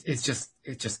 it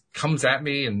just comes at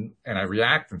me and I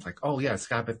react and it's like, oh yeah, it's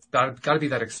got to be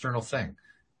that external thing,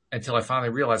 until I finally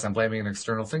realize I'm blaming an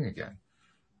external thing again.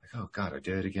 Like, oh God, I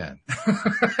did it again.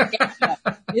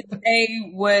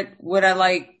 It's what I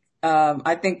like.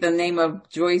 I think the name of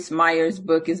Joyce Meyer's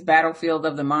book is Battlefield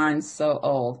of the Mind. So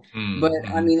old, but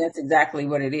I mean, that's exactly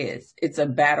what it is. It's a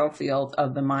battlefield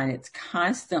of the mind. It's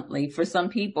constantly, for some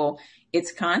people,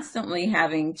 it's constantly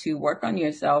having to work on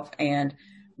yourself and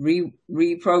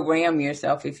reprogram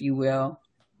yourself, if you will,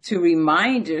 to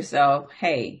remind yourself,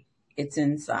 hey, it's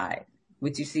inside.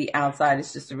 What you see outside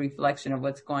is just a reflection of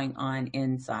what's going on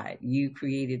inside. You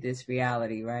created this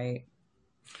reality, right?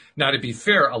 Now, to be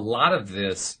fair, a lot of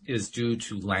this is due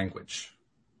to language,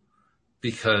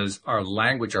 because our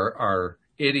language, our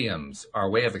idioms, our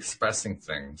way of expressing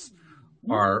things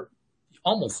are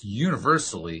almost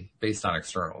universally based on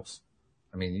externals.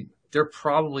 I mean, there are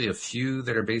probably a few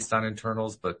that are based on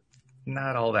internals, but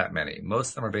not all that many. Most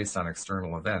of them are based on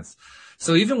external events.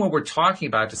 So even when we're talking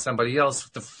about to somebody else,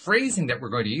 the phrasing that we're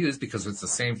going to use, because it's the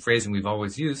same phrasing we've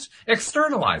always used,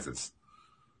 externalizes.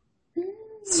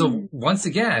 So once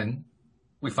again,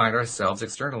 we find ourselves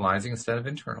externalizing instead of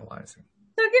internalizing.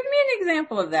 So give me an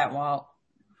example of that, Walt.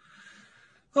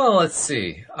 Well, let's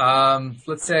see.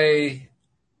 Let's say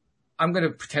I'm going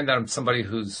to pretend that I'm somebody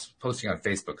who's posting on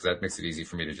Facebook, because that makes it easy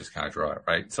for me to just kind of draw it,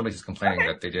 right? Somebody who's complaining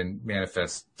that they didn't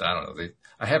manifest, I don't know,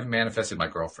 I haven't manifested my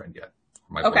girlfriend yet,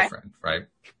 my boyfriend, right?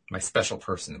 My special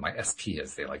person, my SP,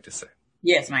 as they like to say.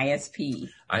 Yes, my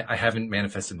SP. I haven't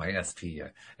manifested my SP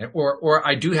yet. Or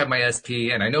I do have my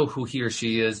SP and I know who he or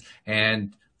she is,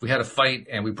 and we had a fight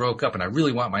and we broke up and I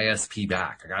really want my SP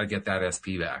back. I got to get that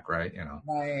SP back, right?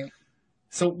 Right.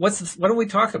 So what do we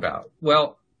talk about?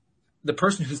 Well, the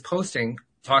person who's posting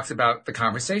talks about the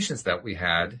conversations that we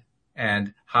had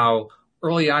and how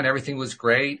early on everything was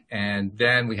great, and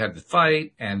then we had the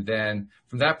fight, and then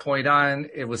from that point on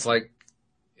it was like,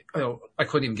 I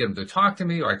couldn't even get him to talk to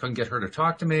me, or I couldn't get her to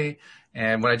talk to me.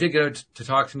 And when I did go to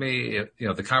talk to me,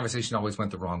 the conversation always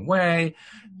went the wrong way.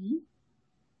 Mm-hmm.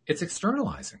 It's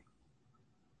externalizing.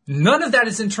 None of that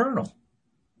is internal.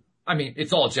 I mean,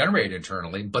 it's all generated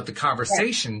internally, but the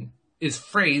conversation is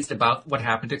phrased about what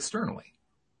happened externally.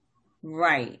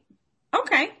 Right.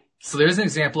 Okay. So there's an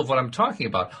example of what I'm talking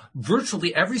about.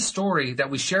 Virtually every story that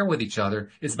we share with each other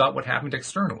is about what happened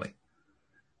externally.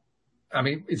 I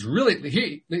mean, it's really,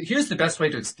 here's the best way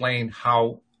to explain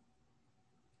how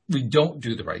we don't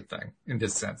do the right thing in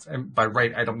this sense. And by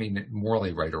right, I don't mean it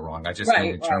morally right or wrong. I just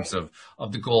mean in terms of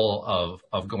the goal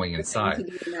of going inside.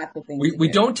 We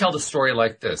don't tell the story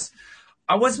like this.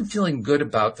 I wasn't feeling good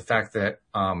about the fact that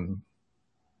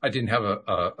I didn't have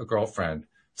a girlfriend.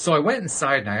 So I went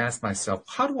inside and I asked myself,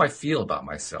 how do I feel about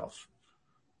myself?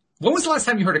 When was the last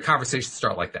time you heard a conversation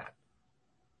start like that?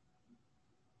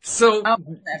 So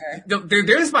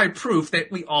there's my proof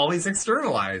that we always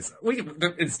externalize.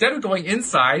 Instead of going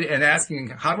inside and asking,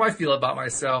 how do I feel about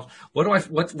myself? What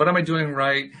am I doing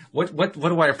right? What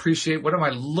do I appreciate? What am I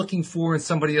looking for in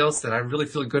somebody else that I really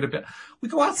feel good about? We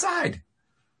go outside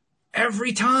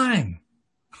every time.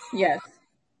 Yes.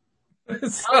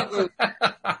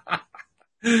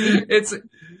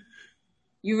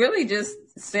 You really just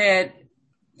said,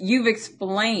 you've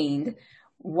explained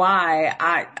why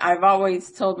I've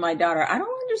always told my daughter, I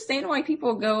don't understand why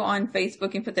people go on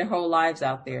Facebook and put their whole lives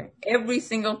out there. Every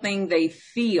single thing they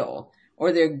feel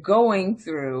or they're going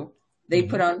through, they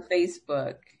put on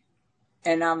Facebook.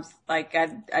 And I'm like,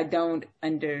 I don't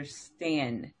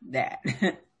understand that.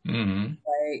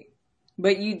 Right?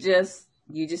 But you just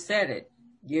said it.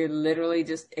 You're literally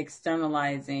just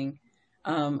externalizing,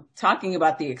 talking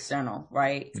about the external,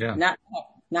 right? Yeah.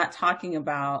 Not talking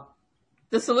about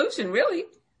the solution, really,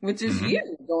 which is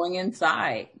you going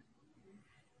inside.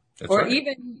 That's or right.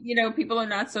 Even, people are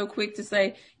not so quick to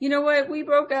say, you know what, we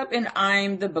broke up and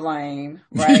I'm the blame,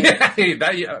 right? I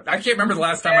can't remember the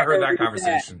last time I heard that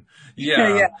conversation.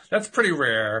 Yeah. That's pretty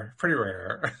rare.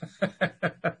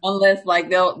 Unless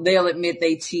they'll admit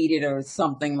they cheated or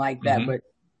something like that. But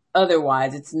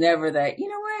otherwise, it's never that, you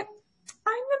know what,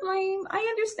 I'm the blame. I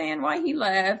understand why he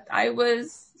left. I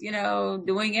was,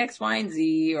 doing X, Y, and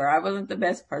Z, or I wasn't the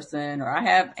best person, or I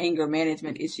have anger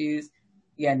management issues.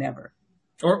 Yeah, never.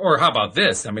 Or how about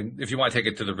this? I mean, if you want to take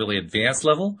it to the really advanced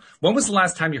level, when was the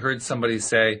last time you heard somebody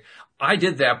say, I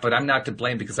did that, but I'm not to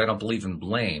blame because I don't believe in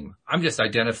blame. I'm just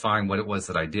identifying what it was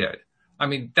that I did. I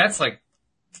mean, that's the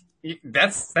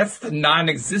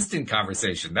non-existent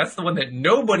conversation. That's the one that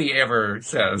nobody ever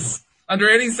says under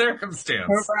any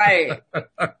circumstance. Right.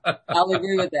 I'll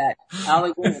agree with that. I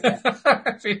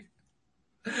mean,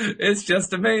 it's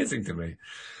just amazing to me.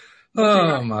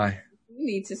 Oh my. We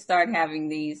need to start having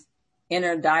these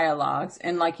inner dialogues.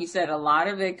 And like you said, a lot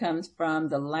of it comes from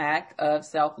the lack of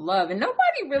self-love. And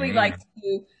nobody really likes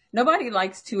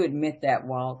to admit that,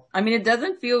 Walt. I mean, it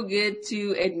doesn't feel good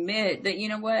to admit that, you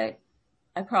know what,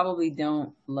 I probably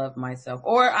don't love myself,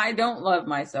 or I don't love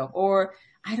myself, or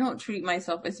I don't treat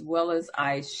myself as well as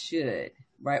I should,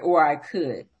 right? Or I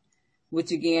could,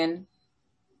 which again,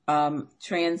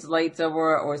 translates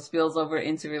over or spills over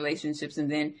into relationships.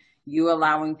 And then you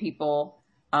allowing people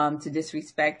to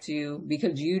disrespect you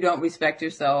because you don't respect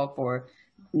yourself, or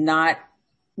not,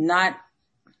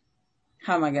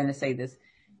 how am I going to say this?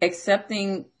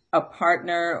 Accepting a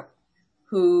partner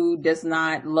who does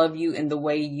not love you in the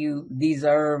way you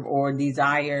deserve or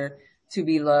desire to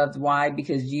be loved. Why?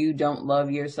 Because you don't love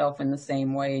yourself in the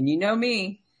same way. And you know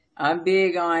me, I'm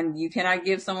big on, you cannot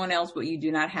give someone else what you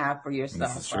do not have for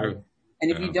yourself. This is true. Right?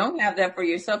 And if you don't have that for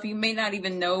yourself, you may not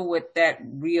even know what that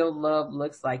real love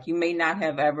looks like. You may not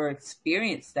have ever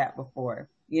experienced that before,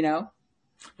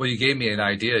 Well, you gave me an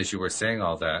idea as you were saying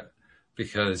all that,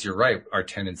 because you're right. Our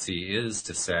tendency is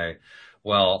to say,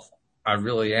 well, I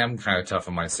really am kind of tough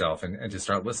on myself, and to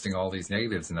start listing all these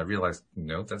negatives. And I realized,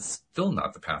 no, that's still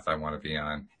not the path I want to be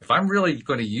on. If I'm really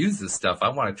going to use this stuff, I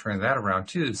want to turn that around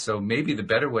too. So maybe the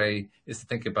better way is to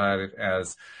think about it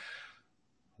as,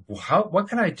 what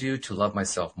can I do to love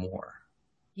myself more?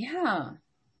 Yeah.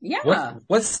 Yeah.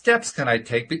 What steps can I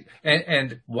take?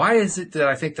 And why is it that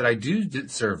I think that I do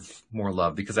deserve more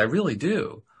love? Because I really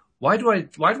do. Why do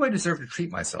I deserve to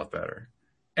treat myself better?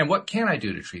 And what can I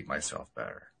do to treat myself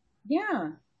better?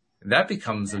 Yeah. And that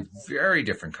becomes a very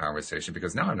different conversation,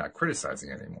 because now I'm not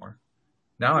criticizing anymore.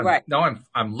 Now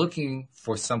I'm looking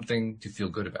for something to feel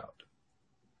good about.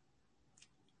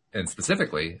 And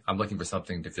specifically, I'm looking for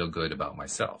something to feel good about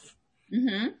myself.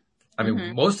 I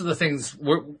mean, most of the things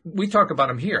we talk about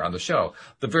them here on the show,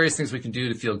 the various things we can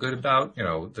do to feel good about,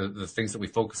 the things that we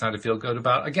focus on to feel good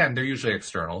about. Again, they're usually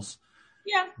externals.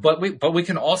 Yeah. But we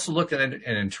can also look at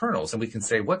internals, and we can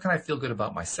say, what can I feel good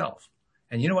about myself?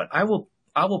 And you know what? I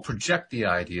will project the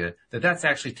idea that that's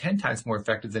actually 10 times more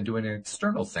effective than doing an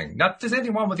external thing. Not there's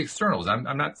anything wrong with the externals.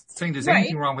 I'm not saying there's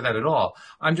anything wrong with that at all.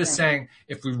 I'm just saying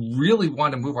if we really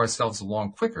want to move ourselves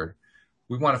along quicker,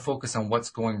 we want to focus on what's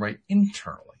going right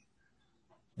internally,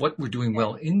 what we're doing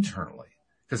well internally.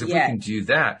 Because if we can do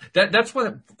that's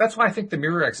why I think the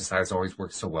mirror exercise always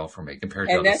works so well for me compared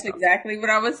to other stuff. And that's exactly what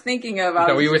I was thinking of. Is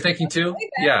that what you were thinking too?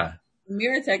 Yeah.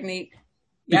 Mirror technique.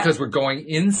 Because we're going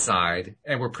inside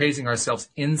and we're praising ourselves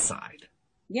inside.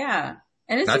 Yeah.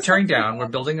 And it's not tearing down, we're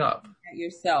building up. At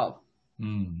yourself.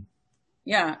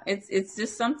 Yeah. It's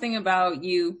just something about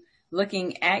you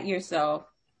looking at yourself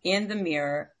in the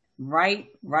mirror, right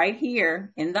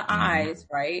here in the eyes,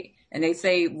 right? And they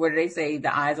say, what do they say?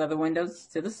 The eyes are the windows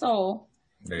to the soul.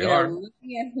 They are.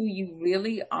 Looking at who you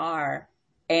really are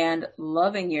and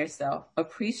loving yourself,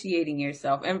 appreciating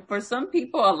yourself. And for some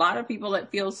people, a lot of people, it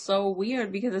feels so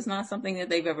weird because it's not something that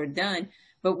they've ever done.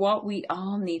 But what we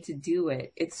all need to do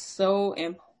it. It's so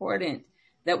important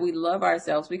that we love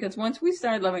ourselves, because once we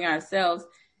start loving ourselves,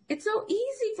 it's so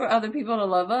easy for other people to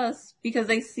love us because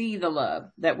they see the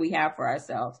love that we have for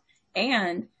ourselves.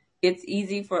 And it's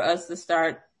easy for us to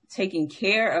start taking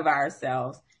care of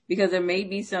ourselves because there may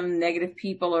be some negative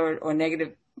people or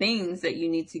negative things that you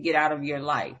need to get out of your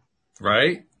life.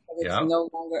 Right. It's no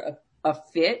longer a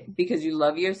fit because you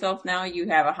love yourself now. You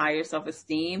have a higher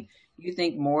self-esteem. You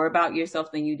think more about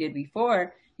yourself than you did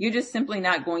before. You're just simply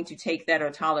not going to take that or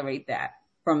tolerate that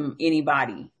from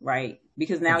anybody, right?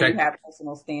 Because now you have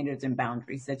personal standards and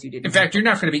boundaries that you didn't. In fact, you're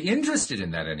not going to be interested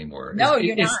in that anymore. No,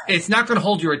 you're not. It's not going to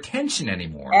hold your attention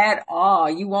anymore. At all.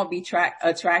 You won't be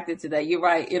attracted to that. You're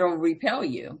right. It'll repel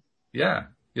you. Yeah.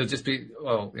 You'll just be,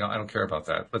 I don't care about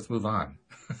that. Let's move on.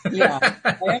 Yeah.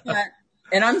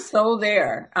 And I'm so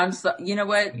there. You know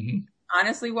what? Mm-hmm.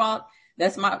 Honestly, Walt,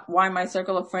 that's why my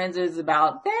circle of friends is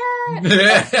about that.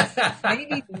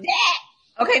 Maybe that.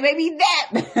 Okay, maybe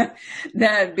that.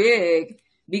 That big.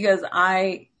 Because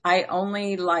I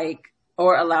only like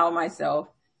or allow myself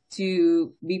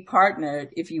to be partnered,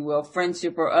 if you will,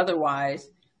 friendship or otherwise,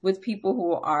 with people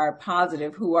who are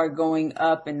positive, who are going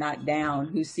up and not down,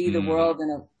 who see the world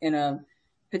in a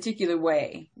particular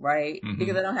way, right? Mm-hmm.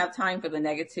 Because I don't have time for the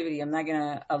negativity. I'm not going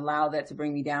to allow that to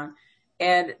bring me down.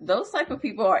 And those type of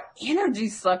people are energy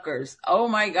suckers. Oh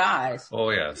my gosh.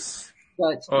 Oh yes.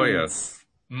 Yes.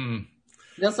 Mm.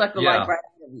 They'll suck the life right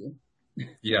out of you.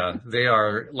 Yeah, they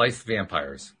are life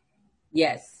vampires.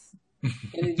 Yes.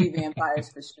 Energy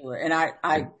vampires for sure. And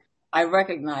I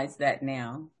recognize that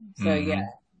now. So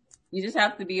you just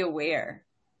have to be aware.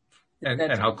 And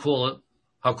how cool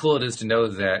it is to know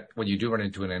that when you do run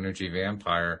into an energy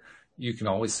vampire, you can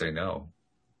always say no.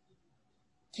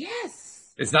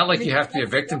 Yes. It's not like you have to be a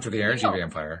victim to the energy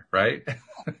vampire, right?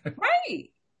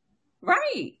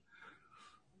 Right.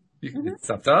 It's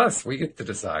up to us. We get to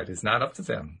decide. It's not up to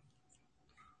them.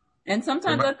 And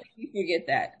sometimes I think we forget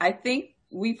that. I think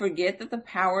we forget that the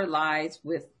power lies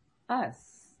with us,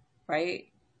 right?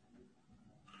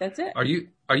 That's it. Are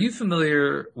you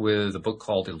familiar with a book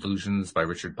called Illusions by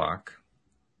Richard Bach?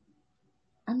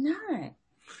 I'm not.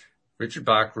 Richard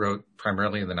Bach wrote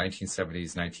primarily in the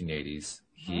 1970s, 1980s.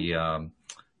 He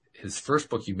his first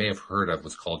book you may have heard of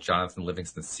was called Jonathan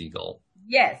Livingston Seagull.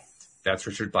 Yes. That's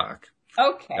Richard Bach.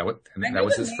 Okay. That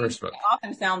was his first book.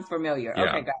 Often sounds familiar. Yeah.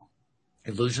 Okay, got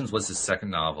it. Illusions was his second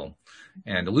novel.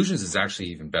 And Illusions is actually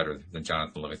even better than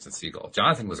Jonathan Livingston Seagull.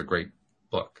 Jonathan was a great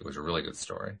book. It was a really good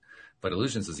story. But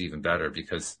Illusions is even better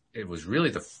because it was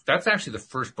really that's actually the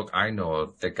first book I know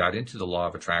of that got into the law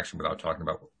of attraction without talking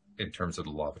about in terms of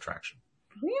the law of attraction.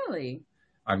 Really?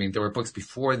 I mean, there were books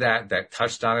before that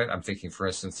touched on it. I'm thinking, for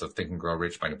instance, of Think and Grow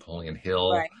Rich by Napoleon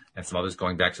Hill and some others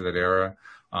going back to that era.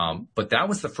 But that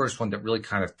was the first one that really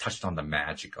kind of touched on the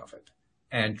magic of it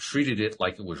and treated it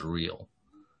like it was real.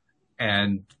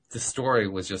 And the story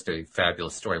was just a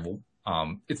fabulous story. Well,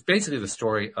 it's basically the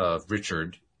story of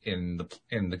Richard in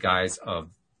the guise of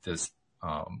this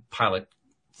pilot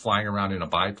flying around in an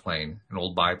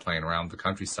old biplane around the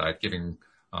countryside, giving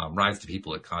rides to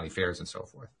people at county fairs and so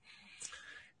forth.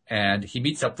 And he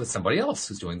meets up with somebody else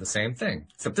who's doing the same thing.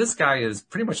 Except this guy is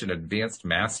pretty much an advanced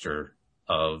master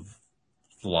of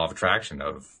the law of attraction,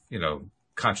 of,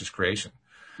 conscious creation.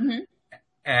 Mm-hmm.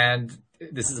 And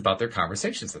this is about their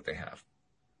conversations that they have.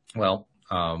 Well,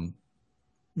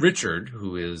 Richard,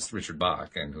 who is Richard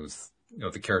Bach, and who's,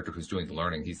 the character who's doing the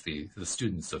learning, he's the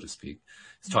student, so to speak,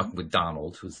 is talking with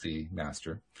Donald, who's the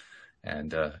master.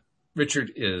 And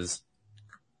Richard is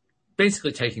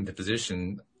basically taking the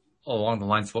position along the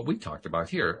lines of what we talked about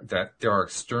here, that there are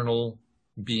external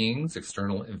beings,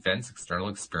 external events, external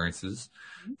experiences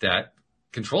that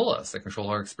control us, that control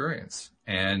our experience.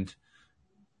 And,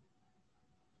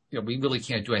 we really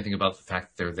can't do anything about the fact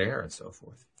that they're there and so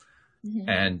forth. Mm-hmm.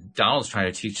 And Donald's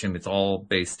trying to teach him it's all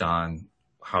based on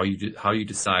how you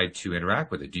decide to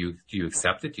interact with it. Do you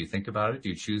accept it? Do you think about it? Do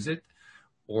you choose it?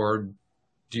 Or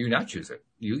do you not choose it?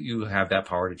 You have that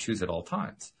power to choose at all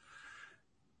times.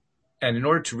 And in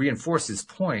order to reinforce his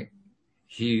point,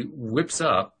 he whips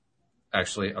up,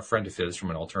 actually, a friend of his from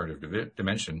an alternative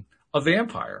dimension, a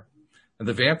vampire. And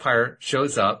the vampire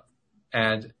shows up,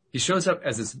 and he shows up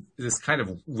as this kind of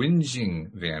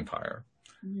whinging vampire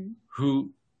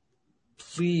who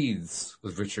pleads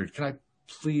with Richard, can I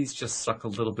please just suck a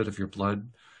little bit of your blood?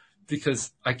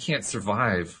 Because I can't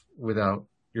survive without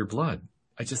your blood.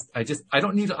 I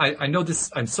don't need, I know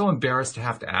this, I'm so embarrassed to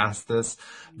have to ask this,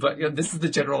 but this is the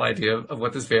general idea of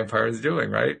what this vampire is doing,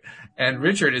 right? And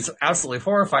Richard is absolutely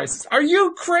horrified. He says, are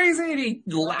you crazy? And he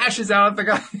lashes out at the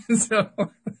guy.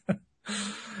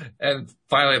 And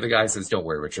finally the guy says, don't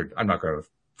worry, Richard, I'm not going to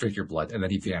drink your blood. And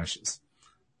then he vanishes.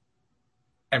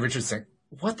 And Richard's saying,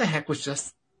 what the heck was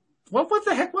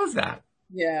that?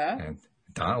 Yeah. And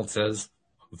Donald says,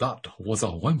 that was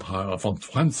a vampire from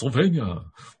Transylvania.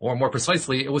 Or more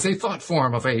precisely, it was a thought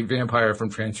form of a vampire from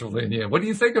Transylvania. What do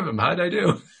you think of him? How did I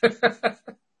do?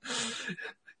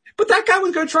 But that guy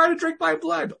was going to try to drink my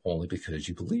blood. Only because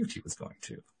you believed he was going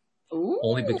to. Ooh.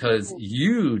 Only because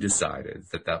you decided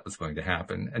that was going to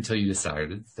happen until you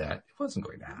decided that it wasn't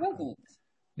going to happen.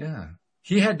 Yeah.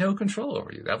 He had no control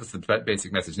over you. That was the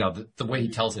basic message. Now, the way he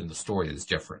tells it in the story is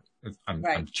different.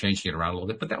 I'm changing it around a little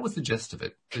bit, but that was the gist of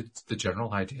it. It's the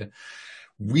general idea.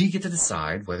 We get to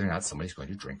decide whether or not somebody's going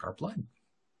to drink our blood.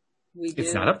 We do.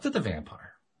 It's not up to the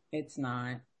vampire. It's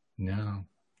not. No.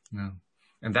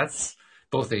 And that's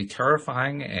both a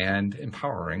terrifying and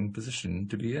empowering position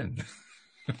to be in.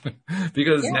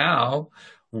 Because now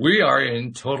we are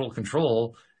in total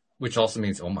control, which also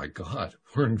means, oh my God,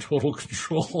 we're in total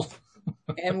control.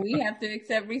 And we have to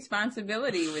accept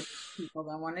responsibility, which people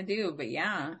don't want to do. But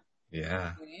yeah.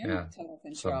 Total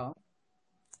control.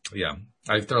 So,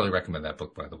 I thoroughly recommend that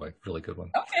book, by the way. Really good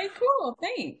one. Okay, cool.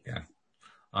 Thanks.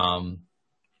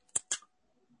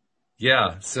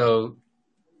 Yeah. So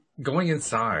going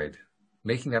inside,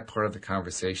 making that part of the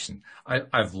conversation.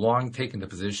 I've long taken the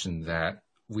position that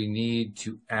we need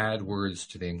to add words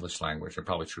to the English language. They're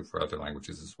probably true for other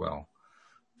languages as well,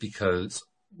 because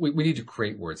we need to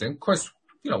create words. And of course,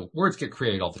 words get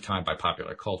created all the time by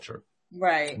popular culture.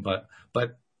 Right. But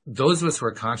those of us who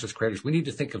are conscious creators, we need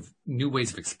to think of new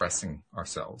ways of expressing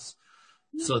ourselves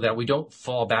so that we don't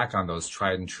fall back on those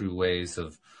tried and true ways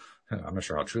of, I'm not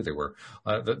sure how true they were,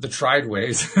 the tried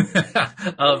ways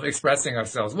of expressing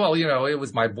ourselves. Well, it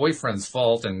was my boyfriend's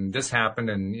fault and this happened.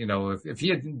 And, if he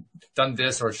hadn't done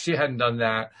this or she hadn't done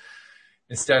that,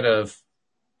 instead of,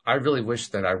 I really wish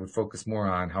that I would focus more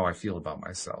on how I feel about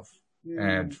myself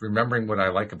and remembering what I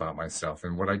like about myself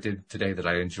and what I did today that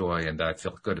I enjoy and that I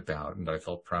felt good about and that I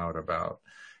felt proud about,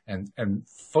 and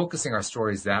focusing our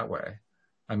stories that way.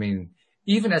 I mean,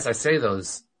 even as I say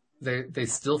those, they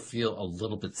still feel a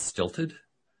little bit stilted,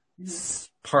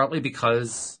 partly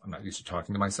because I'm not used to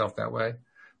talking to myself that way,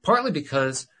 partly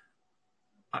because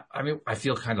I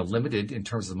feel kind of limited in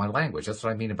terms of my language. That's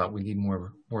what I mean about we need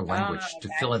more language to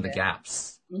fill in the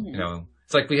gaps.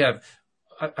 It's like we have,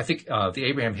 I think the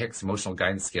Abraham Hicks Emotional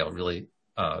Guidance Scale really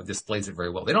displays it very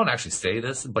well. They don't actually say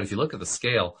this, but if you look at the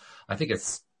scale, I think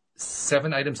it's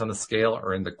 7 items on the scale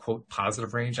are in the quote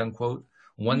positive range, unquote.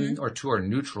 1 or 2 are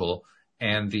neutral,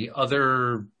 and the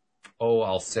other,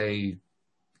 I'll say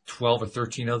 12 or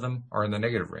 13 of them are in the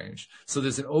negative range. So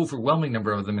there's an overwhelming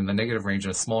number of them in the negative range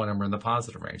and a smaller number in the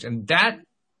positive range. And that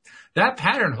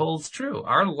pattern holds true.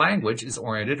 Our language is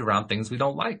oriented around things we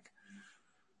don't like.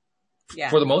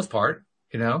 For the most part,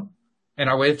 and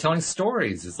our way of telling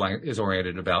stories is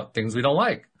oriented about things we don't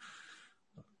like.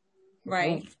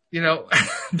 Right.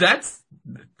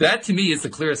 That to me is the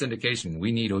clearest indication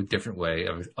we need a different way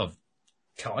of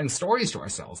telling stories to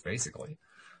ourselves, basically,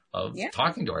 of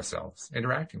talking to ourselves,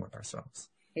 interacting with ourselves.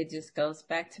 It just goes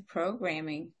back to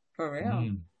programming, for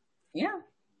real. Yeah.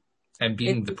 And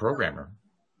being the programmer.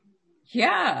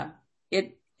 Yeah.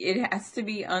 It has to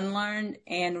be unlearned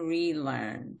and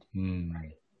relearned.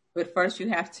 But first you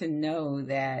have to know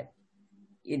that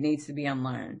it needs to be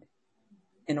unlearned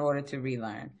in order to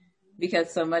relearn.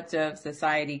 Because so much of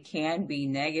society can be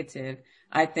negative,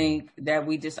 I think that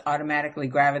we just automatically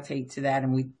gravitate to that,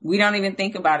 and we don't even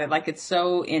think about it, like it's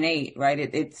so innate, right?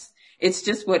 It's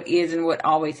just what is and what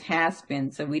always has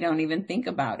been, so we don't even think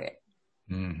about it.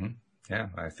 Yeah,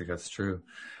 I think that's true.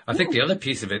 I think the other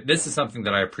piece of it, this is something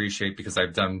that I appreciate because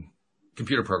I've done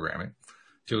computer programming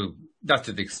not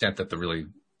to the extent that the really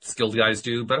skilled guys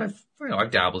do, but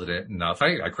I've dabbled in it enough.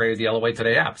 I created the LOA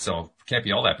Today app, so it can't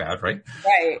be all that bad, right?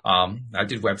 Right. I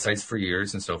did websites for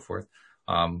years and so forth.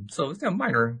 So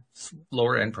minor,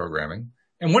 lower end programming.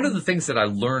 And one of the things that I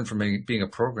learned from being a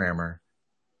programmer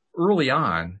early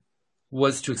on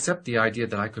was to accept the idea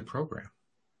that I could program.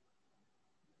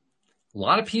 A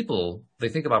lot of people, they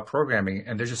think about programming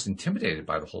and they're just intimidated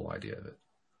by the whole idea of it.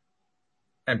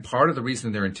 And part of the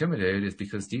reason they're intimidated is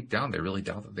because deep down, they really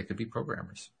doubt that they could be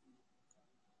programmers.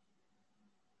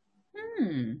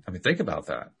 I mean, think about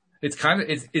that.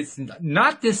 It's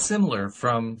not dissimilar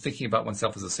from thinking about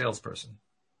oneself as a salesperson,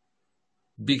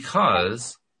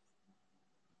 because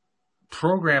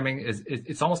programming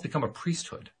it's almost become a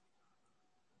priesthood.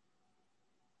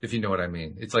 If you know what I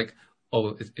mean. It's like,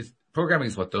 programming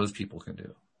is what those people can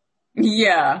do.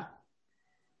 Yeah.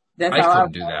 That's I how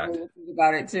couldn't do that. Think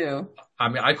about it too. I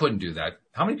mean, I couldn't do that.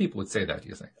 How many people would say that, do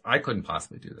you think? I couldn't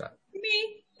possibly do that.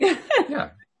 Me? Yeah.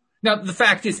 Now, the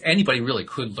fact is anybody really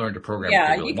could learn to program if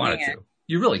they really wanted to.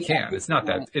 You really can. It's not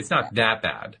that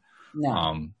bad.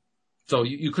 No. So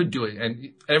you could do it,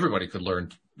 and everybody could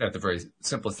learn at the very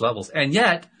simplest levels, and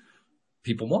yet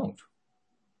people won't.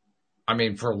 I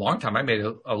mean, for a long time, I made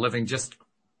a living just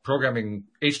programming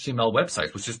HTML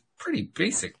websites, which is pretty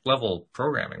basic level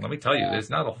programming. Let me tell you, there's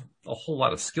not a whole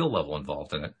lot of skill level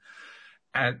involved in it.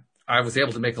 And I was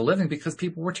able to make a living because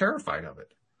people were terrified of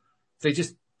it.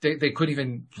 They couldn't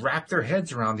even wrap their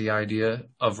heads around the idea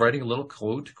of writing a little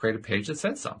code to create a page that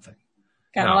said something.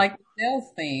 Kind of like the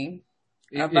sales thing.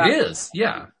 It is,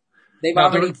 yeah. They've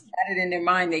already got it in their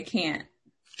mind. They can't.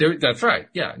 That's right.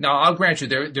 Yeah. Now, I'll grant you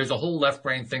there's a whole left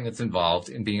brain thing that's involved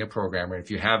in being a programmer.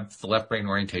 If you have the left brain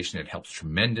orientation, it helps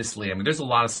tremendously. I mean, there's a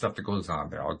lot of stuff that goes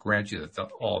on there. I'll grant you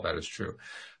that all that is true.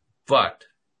 But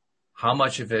how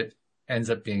much of it ends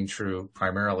up being true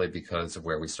primarily because of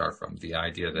where we start from, the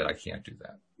idea that I can't do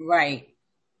that. Right.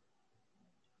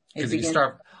 Because if you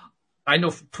start, I know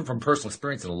from personal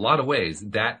experience in a lot of ways,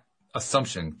 that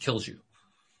assumption kills you.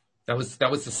 That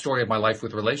was the story of my life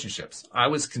with relationships. I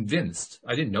was convinced,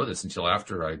 I didn't know this until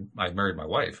after I married my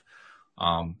wife.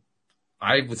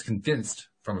 I was convinced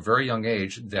from a very young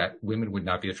age that women would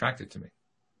not be attracted to me.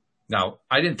 Now,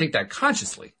 I didn't think that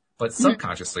consciously, but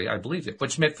subconsciously I believed it,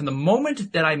 which meant from the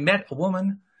moment that I met a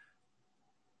woman,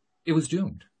 it was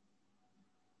doomed.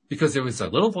 Because there was a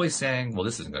little voice saying, well,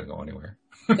 this isn't going to go anywhere.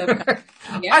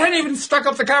 I hadn't even struck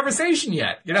up the conversation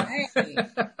yet, you know? Right.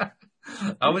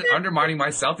 I was undermining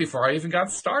myself before I even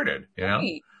got started, you know?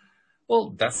 Right.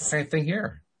 Well, that's the same thing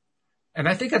here. And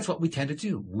I think that's what we tend to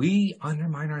do. We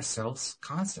undermine ourselves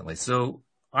constantly. So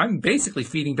I'm basically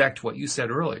feeding back to what you said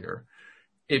earlier.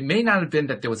 It may not have been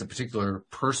that there was a particular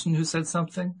person who said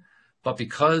something, but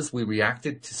because we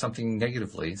reacted to something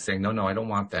negatively, saying, no, I don't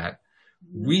want that,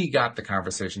 we got the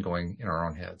conversation going in our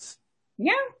own heads.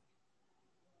 Yeah.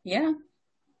 Yeah.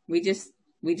 We just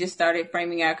started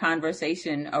framing our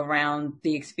conversation around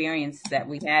the experience that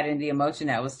we had and the emotion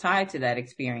that was tied to that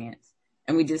experience.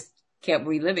 And we just kept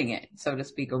reliving it, so to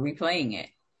speak, or replaying it.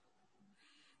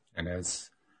 And as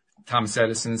Thomas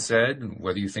Edison said,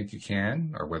 whether you think you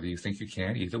can or whether you think you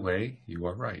can't, either way, you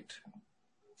are right.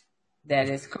 That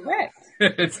is correct.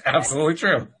 It's absolutely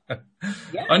true.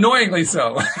 Yeah. Annoyingly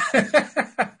so.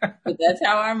 But that's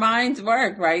how our minds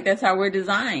work, right? That's how we're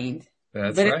designed.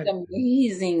 That's right. But it's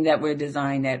amazing that we're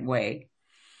designed that way.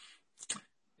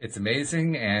 It's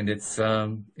amazing, and it's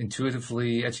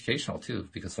intuitively educational, too,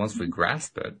 because once we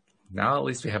grasp it, now at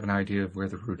least we have an idea of where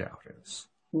the root out is.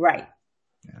 Right.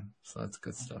 Yeah, so that's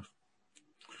good stuff.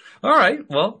 All right,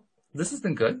 well, this has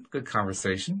been good. Good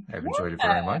conversation. I've enjoyed it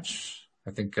very much. I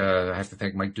think I have to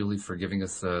thank Mike Dooley for giving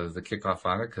us the kickoff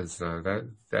on it, because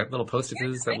that little post of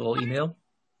his, that little email,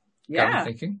 got me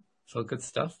thinking. So good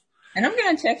stuff. And I'm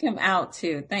going to check him out,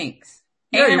 too. Thanks.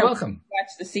 Yeah, you're welcome.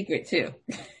 Watch The Secret, too.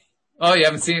 Oh, you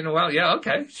haven't seen it in a while? Yeah,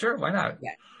 okay. Sure, why not?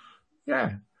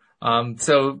 Yeah.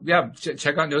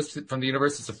 Check out Notes from the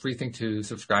Universe. It's a free thing to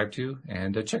subscribe to.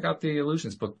 And check out the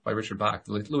Illusions book by Richard Bach.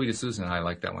 Louis D'Souza and I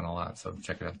like that one a lot, so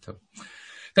check it out, too.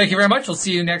 Thank you very much. We'll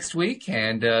see you next week.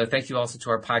 And thank you also to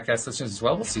our podcast listeners as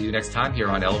well. We'll see you next time here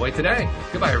on LOA Today.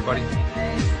 Goodbye,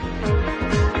 everybody.